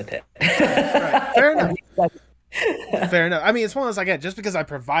frivolous with it. Right. Fair enough. Fair enough. I mean, it's one of those, like, just because I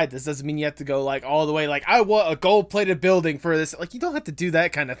provide this doesn't mean you have to go like all the way. Like, I want a gold-plated building for this. Like, you don't have to do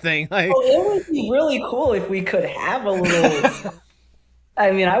that kind of thing. Like, it would be really cool if we could have a little.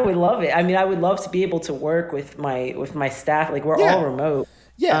 I mean, I would love it. I mean, I would love to be able to work with my staff. Like, we're all remote.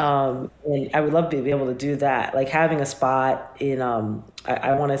 Yeah. And I would love to be able to do that. Like, having a spot in,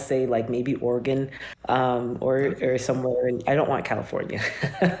 I want to say, like, maybe Oregon, or somewhere. I don't want California.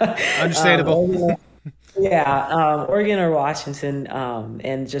 Understandable. Oregon or Washington,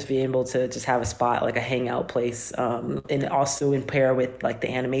 and just be able to just have a spot, like a hangout place, and also in pair with like the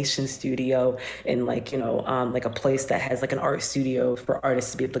animation studio, and like, like a place that has like an art studio for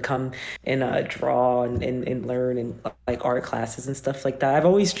artists to be able to come and draw and learn, and like art classes and stuff like that. I've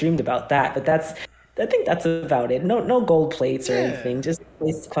always dreamed about that, but I think that's about it. No gold plates or anything, just a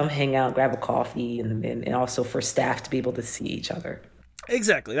place to come hang out, grab a coffee, and also for staff to be able to see each other.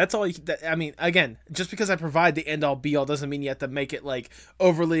 Exactly. That's all. I mean, again, just because I provide the end all be all doesn't mean you have to make it like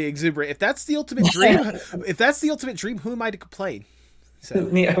overly exuberant. If that's the ultimate dream, who am I to complain? So.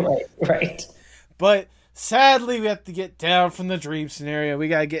 Yeah, right. But sadly, we have to get down from the dream scenario. We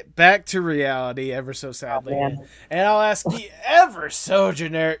gotta get back to reality, ever so sadly. And I'll ask the ever so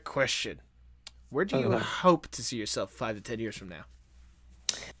generic question: where do you hope to see yourself 5 to 10 years from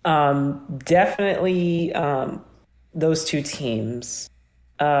now? Definitely those two teams.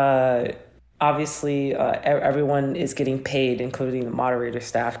 Obviously, everyone is getting paid, including the moderator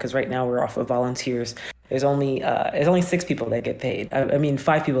staff, because right now we're off of volunteers. There's only 6 people that get paid. I mean,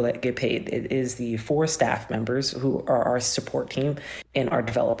 5 people that get paid. It is the 4 staff members who are our support team and our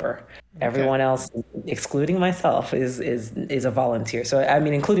developer. Okay. Everyone else, excluding myself, is a volunteer. So, I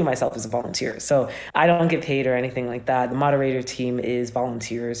mean, including myself is a volunteer. So I don't get paid or anything like that. The moderator team is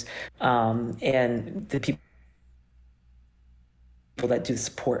volunteers, and the people that do the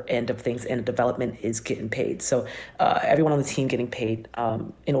support end of things and development is getting paid. So everyone on the team getting paid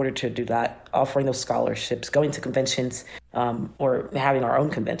in order to do that, offering those scholarships, going to conventions, or having our own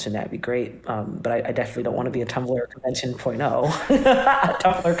convention, that'd be great. But I definitely don't want to be a Tumblr Convention 0.0.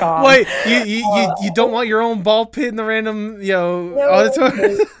 Tumblr Con. Wait, you don't want your own ball pit in the random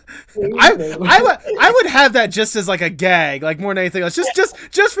auditorium? I would have that just as like a gag, like more than anything else, just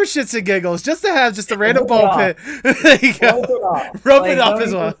for shits and giggles, just to have just a random ball pit. There you go. Rope it off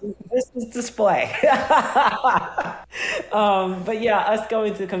as well. This is display. But yeah, us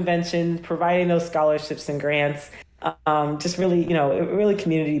going to convention, providing those scholarships and grants, just really, really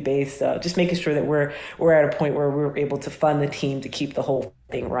community based, just making sure that we're at a point where we're able to fund the team to keep the whole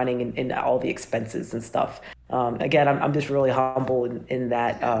thing running and all the expenses and stuff. Again, I'm just really humble in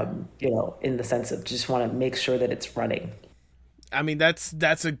that, in the sense of just want to make sure that it's running. I mean,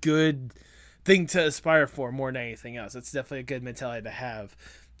 that's a good thing to aspire for more than anything else. It's definitely a good mentality to have.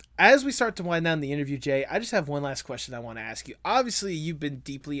 As we start to wind down the interview, Jay, I just have one last question I want to ask you. Obviously, you've been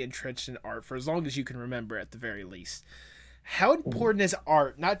deeply entrenched in art for as long as you can remember, at the very least. How important is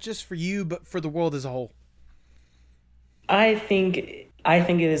art, not just for you, but for the world as a whole? I think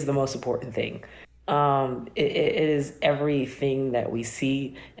it is the most important thing. It is everything that we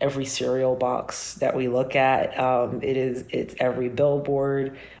see, every cereal box that we look at. It's every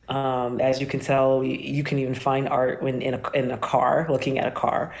billboard. As you can tell, you can even find art when in a car, looking at a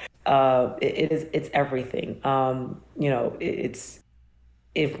car. It's everything. It's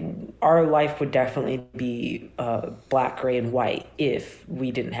if our life would definitely be black, gray, and white if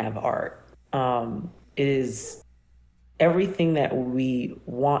we didn't have art. It is everything that we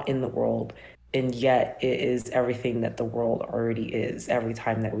want in the world, and yet it is everything that the world already is every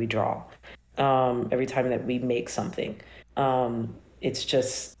time that we draw, every time that we make something. It's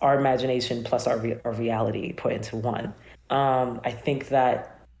just our imagination plus our reality put into one. I think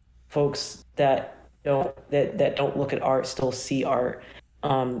that folks that don't look at art still see art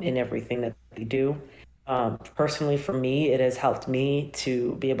in everything that they do. Personally, for me, it has helped me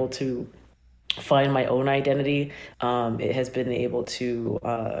to be able to find my own identity. It has been able to,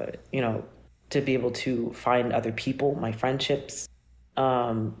 to be able to find other people, my friendships.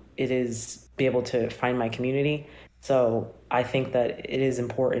 It is be able to find my community. So I think that it is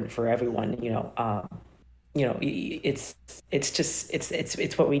important for everyone. It's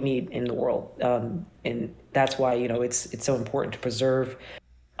what we need in the world, and that's why it's so important to preserve.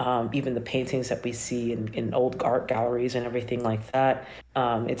 Even the paintings that we see in old art galleries and everything like that.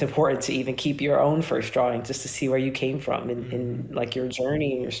 It's important to even keep your own first drawing just to see where you came from in like your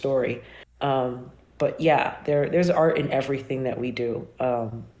journey and your story. But yeah, there's art in everything that we do.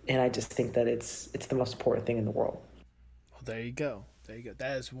 And I just think that it's the most important thing in the world. Well, there you go. There you go.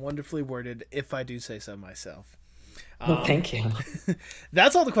 That is wonderfully worded, if I do say so myself. Well, thank you.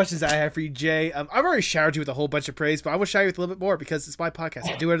 That's all the questions I have for you, Jay. I've already showered you with a whole bunch of praise, but I will shower you with a little bit more because it's my podcast.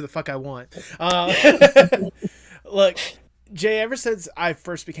 I do whatever the fuck I want. Look, Jay, ever since I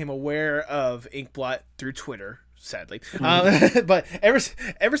first became aware of Inkblot through Twitter, sadly, but ever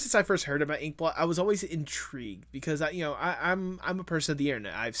since I first heard about Inkblot, I was always intrigued because I'm a person of the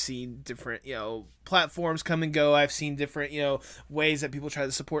internet. I've seen different platforms come and go. I've seen different ways that people try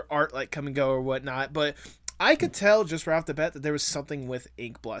to support art like come and go or whatnot, but I could tell just right off the bat that there was something with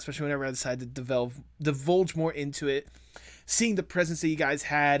Inkblot, especially whenever I decided to divulge more into it, seeing the presence that you guys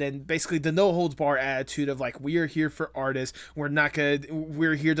had and basically the no holds bar attitude of like, we are here for artists.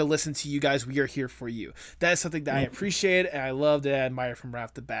 We're here to listen to you guys. We are here for you. That is something that I appreciate and I loved and I admire from right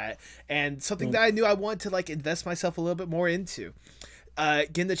off the bat, and something that I knew I wanted to like invest myself a little bit more into.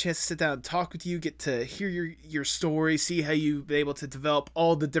 Getting the chance to sit down and talk with you, get to hear your story, see how you've been able to develop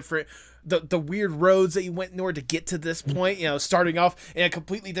all the different the weird roads that you went in order to get to this point, starting off in a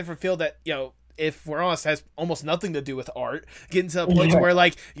completely different field that, if we're honest, has almost nothing to do with art, getting to a point where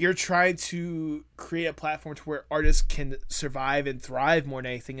like you're trying to create a platform to where artists can survive and thrive more than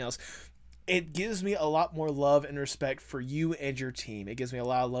anything else. It gives me a lot more love and respect for you and your team. It gives me a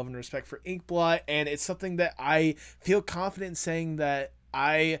lot of love and respect for Inkblot, and it's something that I feel confident in saying that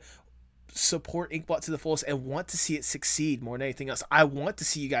I support Inkblot to the fullest and want to see it succeed more than anything else. I want to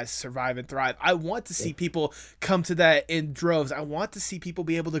see you guys survive and thrive. I want to see people come to that in droves. I want to see people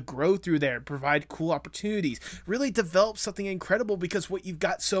be able to grow through there, provide cool opportunities, really develop something incredible, because what you've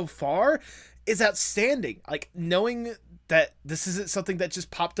got so far is outstanding. Like, knowing that this isn't something that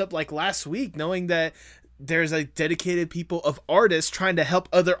just popped up like last week, knowing that there's a dedicated people of artists trying to help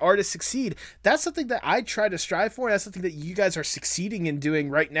other artists succeed. That's something that I try to strive for. That's something that you guys are succeeding in doing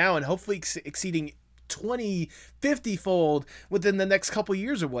right now, and hopefully exceeding 20, 50 fold within the next couple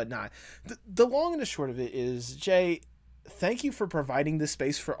years or whatnot. The long and the short of it is, Jay, thank you for providing this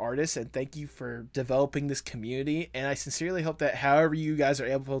space for artists, and thank you for developing this community. And I sincerely hope that however you guys are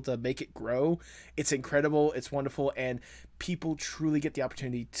able to make it grow, it's incredible, it's wonderful, and people truly get the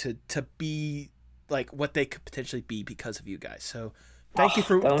opportunity to be like what they could potentially be because of you guys. So thank you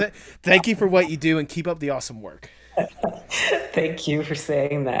for what you do, and keep up the awesome work. Thank you for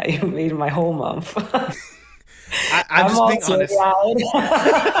saying that. You made my whole month. I'm just being honest.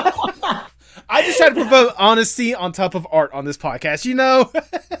 I just try to promote honesty on top of art on this podcast,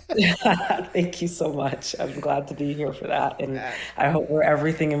 Thank you so much. I'm glad to be here for that. And I hope we're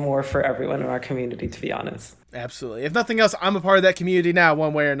everything and more for everyone in our community, to be honest. Absolutely. If nothing else, I'm a part of that community now,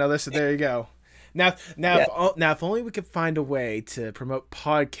 one way or another. So there you go. Now, if only we could find a way to promote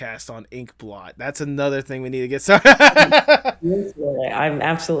podcasts on Inkblot. That's another thing we need to get started. I'm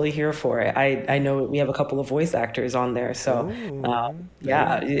absolutely here for it. I know we have a couple of voice actors on there, so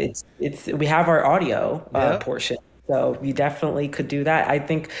we have our audio portion, So you definitely could do that. I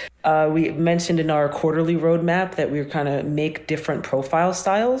think we mentioned in our quarterly roadmap that we're kind of make different profile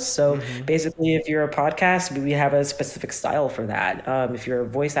styles. So basically, if you're a podcast, we have a specific style for that. If you're a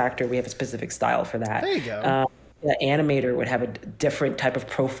voice actor, we have a specific style for that. There you go. The animator would have a different type of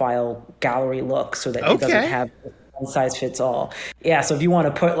profile gallery look so that it doesn't have one size fits all. Yeah, so if you want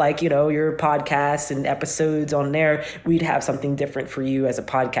to put like, your podcasts and episodes on there, we'd have something different for you as a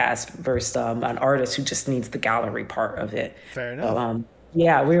podcast versus an artist who just needs the gallery part of it. Fair enough. So,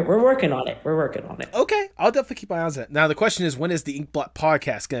 yeah, we're working on it. We're working on it. Okay, I'll definitely keep my eyes on it. Now the question is, when is the Inkblot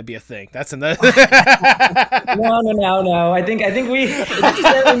podcast going to be a thing? That's another. No. I think we need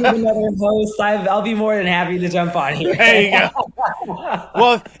another host. I'll be more than happy to jump on here. There you go.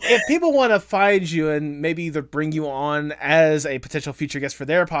 Well, if people want to find you and maybe either bring you on as a potential future guest for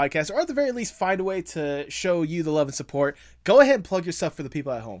their podcast, or at the very least find a way to show you the love and support, go ahead and plug yourself for the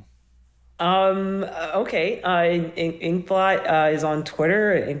people at home. Okay. Inkblot is on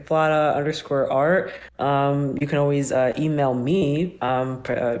Twitter, Inkblot_art. You can always email me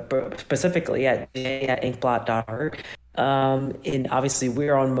specifically at inkblot.art. And obviously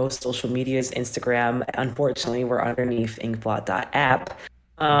we're on most social medias, Instagram. Unfortunately, we're underneath inkblot.app.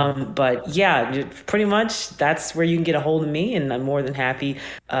 But yeah, pretty much that's where you can get a hold of me, and I'm more than happy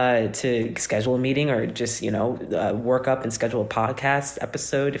to schedule a meeting or just work up and schedule a podcast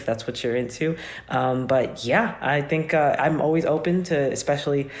episode if that's what you're into. But yeah, I think I'm always open to,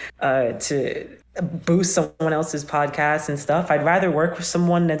 especially to boost someone else's podcast and stuff. I'd rather work with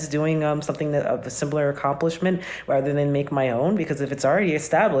someone that's doing something of a similar accomplishment rather than make my own, because if it's already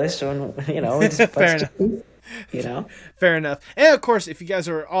established, and it's fair enough. Fair enough. And of course, if you guys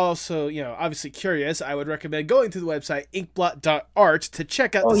are also, obviously curious, I would recommend going to the website inkblot.art to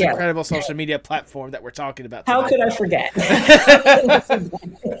check out this incredible social media platform that we're talking about today. How could I forget?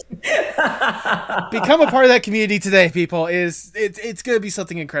 Become a part of that community today, people. It's going to be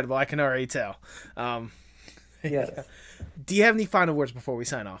something incredible. I can already tell. Yeah. Do you have any final words before we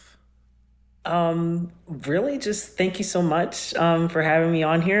sign off? Really just thank you so much for having me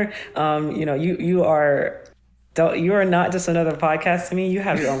on here. You are not just another podcast to me. You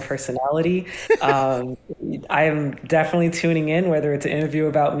have your own personality. I am definitely tuning in, whether it's an interview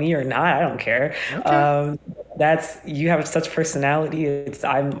about me or not. I don't care. Okay. You have such personality.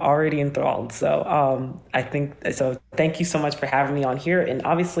 I'm already enthralled. So I think so. Thank you so much for having me on here, and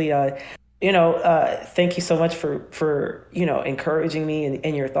obviously thank you so much for encouraging me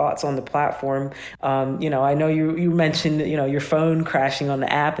and your thoughts on the platform. I know you mentioned your phone crashing on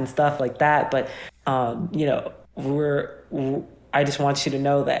the app and stuff like that, but I just want you to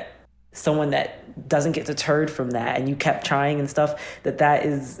know that someone that doesn't get deterred from that, and you kept trying and stuff, that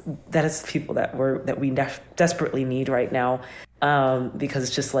is people that we desperately need right now. Because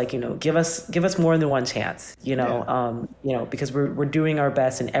it's just like, give us more than one chance, because we're doing our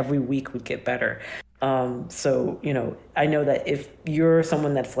best, and every week we get better. So, I know that if you're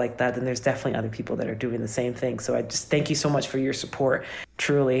someone that's like that, then there's definitely other people that are doing the same thing. So I just thank you so much for your support,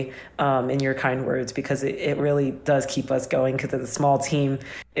 truly, and your kind words, because it really does keep us going, because as a small team,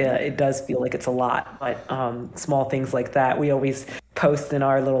 it does feel like it's a lot, but small things like that, we always post in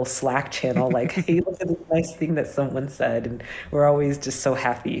our little Slack channel, like, hey, look at this nice thing that someone said. And we're always just so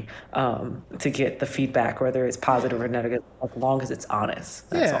happy to get the feedback, whether it's positive or negative, as long as it's honest.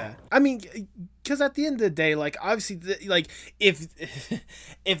 That's all. I mean, because at the end of the day, like, obviously, like, if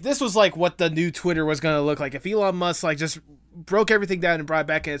this was like what the new Twitter was going to look like, if Elon Musk like just broke everything down and brought it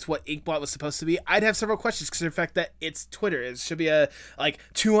back and it's what Inkblot was supposed to be, I'd have several questions, because of the fact that it's Twitter. It should be a like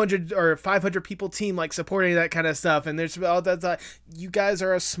 200 or 500 people team like supporting that kind of stuff, and there's all that. You guys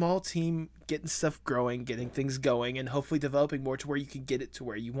are a small team getting stuff growing, getting things going, and hopefully developing more to where you can get it to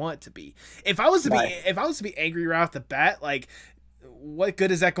where you want it to be. If I was to be angry right off the bat, like, what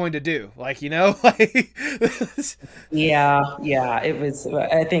good is that going to do? Like, like yeah, it was.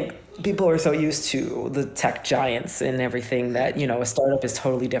 I think people are so used to the tech giants and everything that, a startup is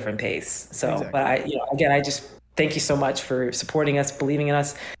totally different pace. So, exactly. But I just thank you so much for supporting us, believing in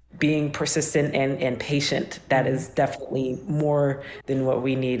us, being persistent and patient. That is definitely more than what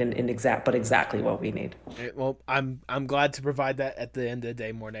we need, and exactly what we need. Well, I'm glad to provide that at the end of the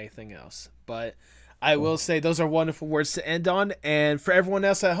day more than anything else. But I will say those are wonderful words to end on. And for everyone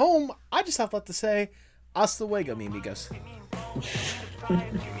else at home, I just have to say, hasta luego, mi amigos.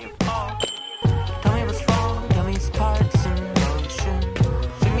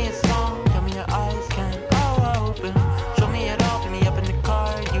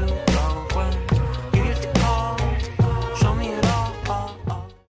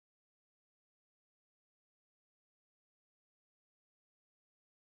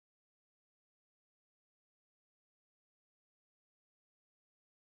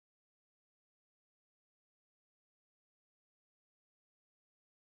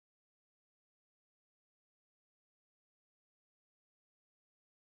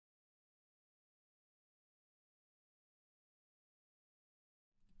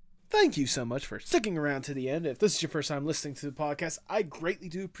 thank you so much for sticking around to the end. If this is your first time listening to the podcast, I greatly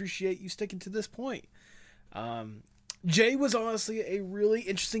do appreciate you sticking to this point. Jay was honestly a really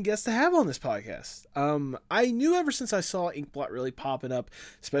interesting guest to have on this podcast. I knew ever since I saw Inkblot really popping up,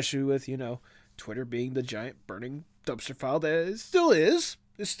 especially with, Twitter being the giant burning dumpster file that it still is.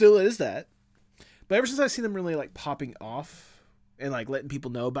 It still is that. But ever since I've seen them really like popping off and like letting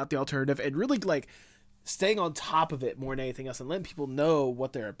people know about the alternative and really like staying on top of it more than anything else and letting people know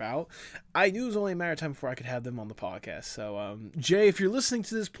what they're about, I knew it was only a matter of time before I could have them on the podcast. So, Jay, if you're listening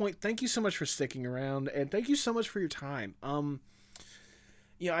to this point, thank you so much for sticking around and thank you so much for your time.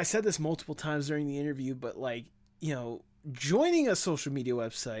 I said this multiple times during the interview, but joining a social media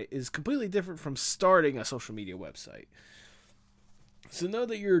website is completely different from starting a social media website. So know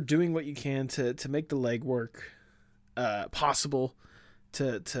that you're doing what you can to make the legwork possible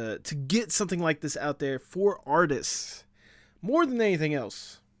to get something like this out there for artists. More than anything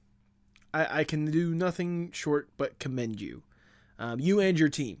else, I can do nothing short but commend you. You and your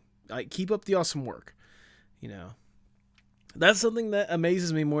team. Keep up the awesome work. That's something that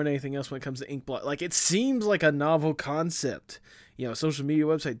amazes me more than anything else when it comes to Inkblot. It seems like a novel concept. A social media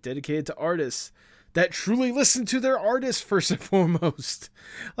website dedicated to artists that truly listen to their artists first and foremost.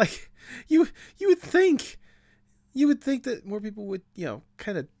 You would think that more people would,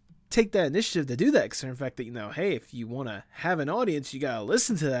 kind of take that initiative to do that, considering the fact that, hey, if you want to have an audience, you got to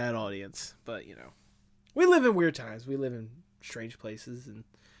listen to that audience. But, we live in weird times. We live in strange places. And,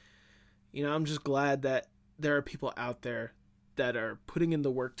 I'm just glad that there are people out there that are putting in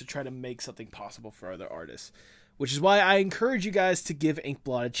the work to try to make something possible for other artists. Which is why I encourage you guys to give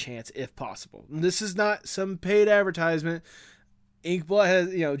Inkblot a chance if possible. And this is not some paid advertisement. Inkblot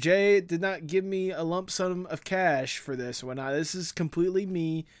has, Jay did not give me a lump sum of cash for this or whatnot. This is completely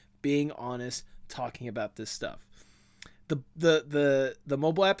me being honest, talking about this stuff. The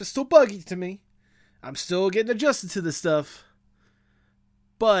mobile app is still buggy to me. I'm still getting adjusted to this stuff.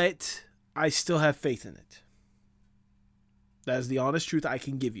 But I still have faith in it. That is the honest truth I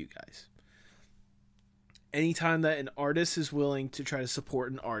can give you guys. Anytime that an artist is willing to try to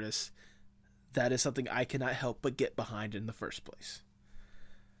support an artist, that is something I cannot help but get behind in the first place.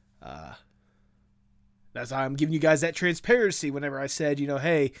 That's why I'm giving you guys that transparency whenever I said,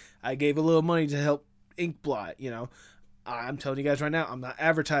 hey, I gave a little money to help Inkblot, I'm telling you guys right now, I'm not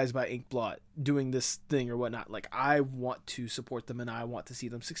advertised by Inkblot doing this thing or whatnot. I want to support them and I want to see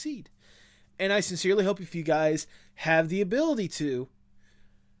them succeed. And I sincerely hope if you guys have the ability to,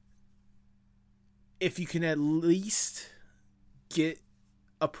 if you can at least get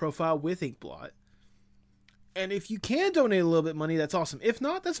a profile with Inkblot. And if you can donate a little bit of money, that's awesome. If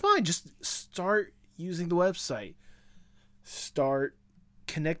not, that's fine. Just start using the website. Start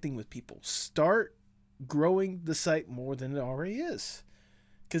connecting with people. Start growing the site more than it already is.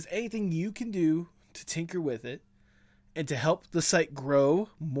 Because anything you can do to tinker with it and to help the site grow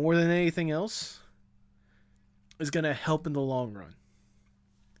more than anything else is going to help in the long run.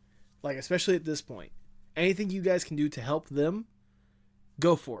 Especially at this point. Anything you guys can do to help them,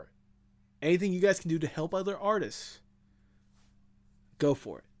 go for it. Anything you guys can do to help other artists, go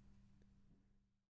for it.